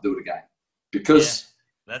someone to do it again because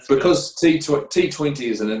T20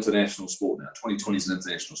 is an international sport now. 2020 is an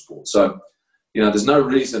international sport. So, there's no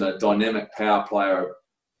reason a dynamic power player,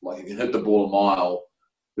 like who can hit the ball a mile,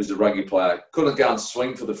 who's a rugby player, couldn't go and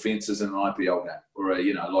swing for the fences in an IPL game or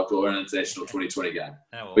or an international 2020 game.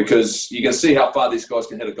 Because you can see how far these guys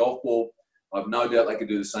can hit a golf ball. I've no doubt they could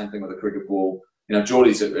do the same thing with a cricket ball.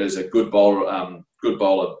 Geordie is a good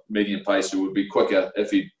bowler, medium pacer, would be quicker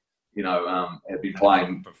if he, had been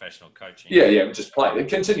playing professional coaching. Yeah, just play. He'd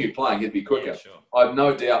continue playing, he'd be quicker. Yeah, sure. I've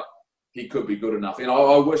no doubt he could be good enough.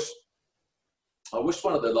 I wish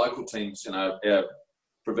one of the local teams, our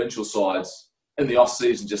provincial sides, in the off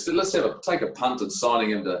season, just let's take a punt on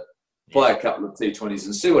signing him to play a couple of T20s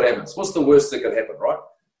and see what happens. What's the worst that could happen, right?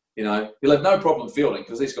 He'll have no problem fielding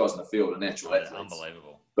because these guys in the field are natural athletes.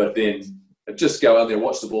 Unbelievable. But then just go out there,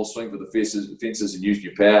 watch the ball swing for the fences and use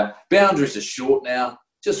your power. Boundaries are short now.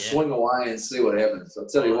 Just swing away and see what happens. I'll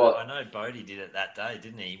tell you what. I know Bodie did it that day,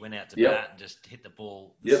 didn't he? He went out to bat and just hit the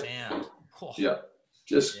ball, sound. Oh. Yeah.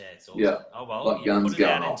 It's awesome. Yeah. Oh, well, like you guns put it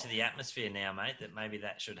out going into the atmosphere now, mate, that maybe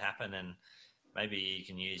that should happen, and maybe you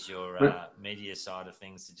can use your media side of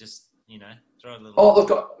things to just, throw a little... Oh,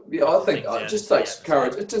 look, I think it just takes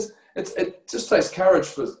courage. It just takes courage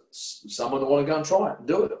for someone to want to go and try it and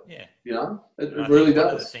do it. Yeah. It really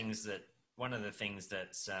does. One of the things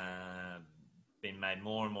that's been made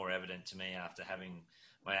more and more evident to me after having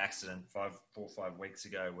my accident 4 or 5 weeks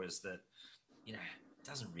ago was that, it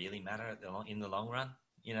doesn't really matter in the long run.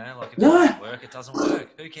 If it doesn't work, it doesn't work.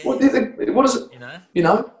 Who cares? What is it?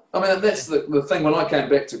 I mean, that's the thing. When I came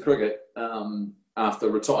back to cricket after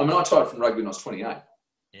retirement, I retired from rugby when I was 28.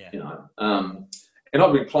 Yeah. And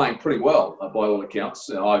I've been playing pretty well by all accounts.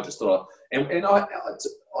 I just thought,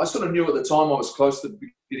 I sort of knew at the time I was close to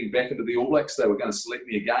getting back into the All Blacks. They were going to select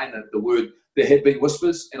me again. There had been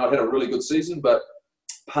whispers, and I'd had a really good season, but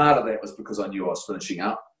part of that was because I knew I was finishing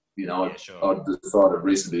up. I decided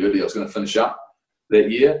reasonably early I was going to finish up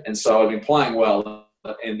that year, and so I'd been playing well,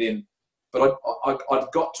 but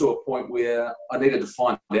I'd got to a point where I needed to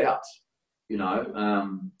find out, and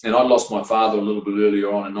I lost my father a little bit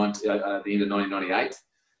earlier on at the end of 1998,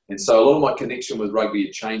 and so a lot of my connection with rugby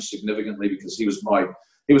had changed significantly because he was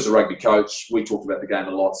a rugby coach. We talked about the game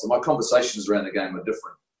a lot, so my conversations around the game were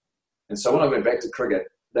different. And so when I went back to cricket,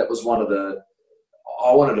 that was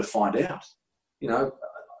I wanted to find out,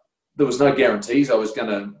 there was no guarantees I was going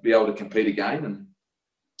to be able to compete again. And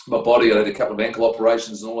my body, I had a couple of ankle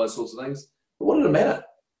operations and all those sorts of things. But what did it matter?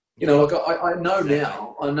 I know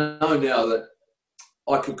now that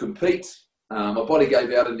I could compete. My body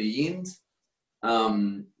gave out in the end.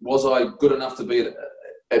 Was I good enough to be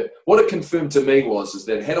what it confirmed to me is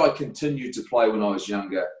that had I continued to play when I was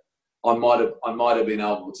younger, I might have been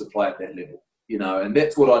able to play at that level, and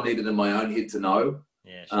that's what I needed in my own head to know.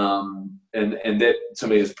 Yeah, sure. And that to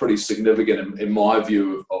me is pretty significant in my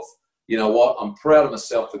view of what, I'm proud of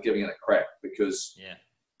myself for giving it a crack because,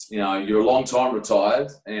 you're a long time retired,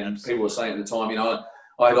 and Absolutely. People were saying at the time,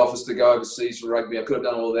 I had offers to go overseas for rugby. I could have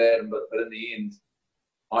done all that, but in the end,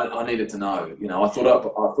 I needed to know.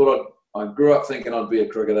 I grew up thinking I'd be a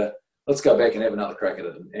cricketer. Let's go back and have another crack at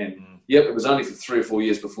it. And it was only for 3 or 4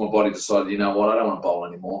 years before my body decided, I don't want to bowl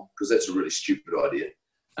anymore because that's a really stupid idea.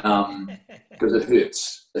 Because it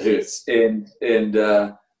hurts. And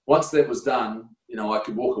once that was done, I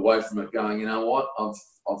could walk away from it going,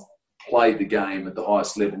 I've played the game at the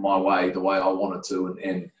highest level my way, the way I wanted to.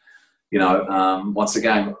 And once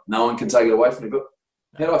again, no one can take it away from me. But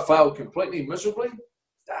had I failed completely miserably,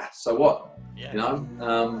 so what? Yeah.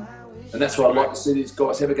 And that's what I'd like to see these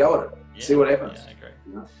guys have a go at it. Yeah. See what happens. Yeah, I agree.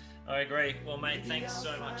 I agree. Well, mate, thanks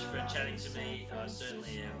so much for chatting to me. I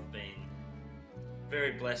certainly have been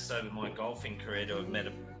very blessed over my golfing career to have met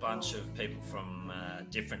a bunch of people from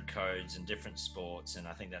different codes and different sports, and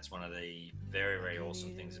I think that's one of the very, very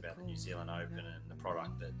awesome things about the New Zealand Open and the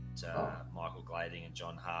product that Michael Glading and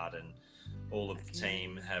John Hart and all of the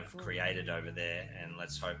team have created over there. And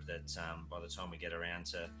let's hope that by the time we get around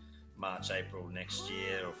to March, April next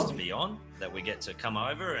year or to beyond, that we get to come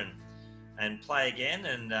over and play again.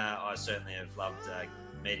 And I certainly have loved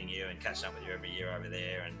meeting you and catching up with you every year over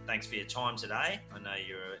there. And thanks for your time today. I know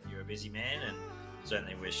you're a busy man, and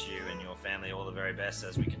certainly wish you and your family all the very best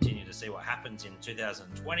as we continue to see what happens in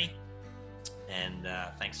 2020. And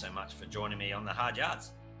thanks so much for joining me on the Hard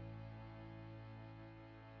Yards.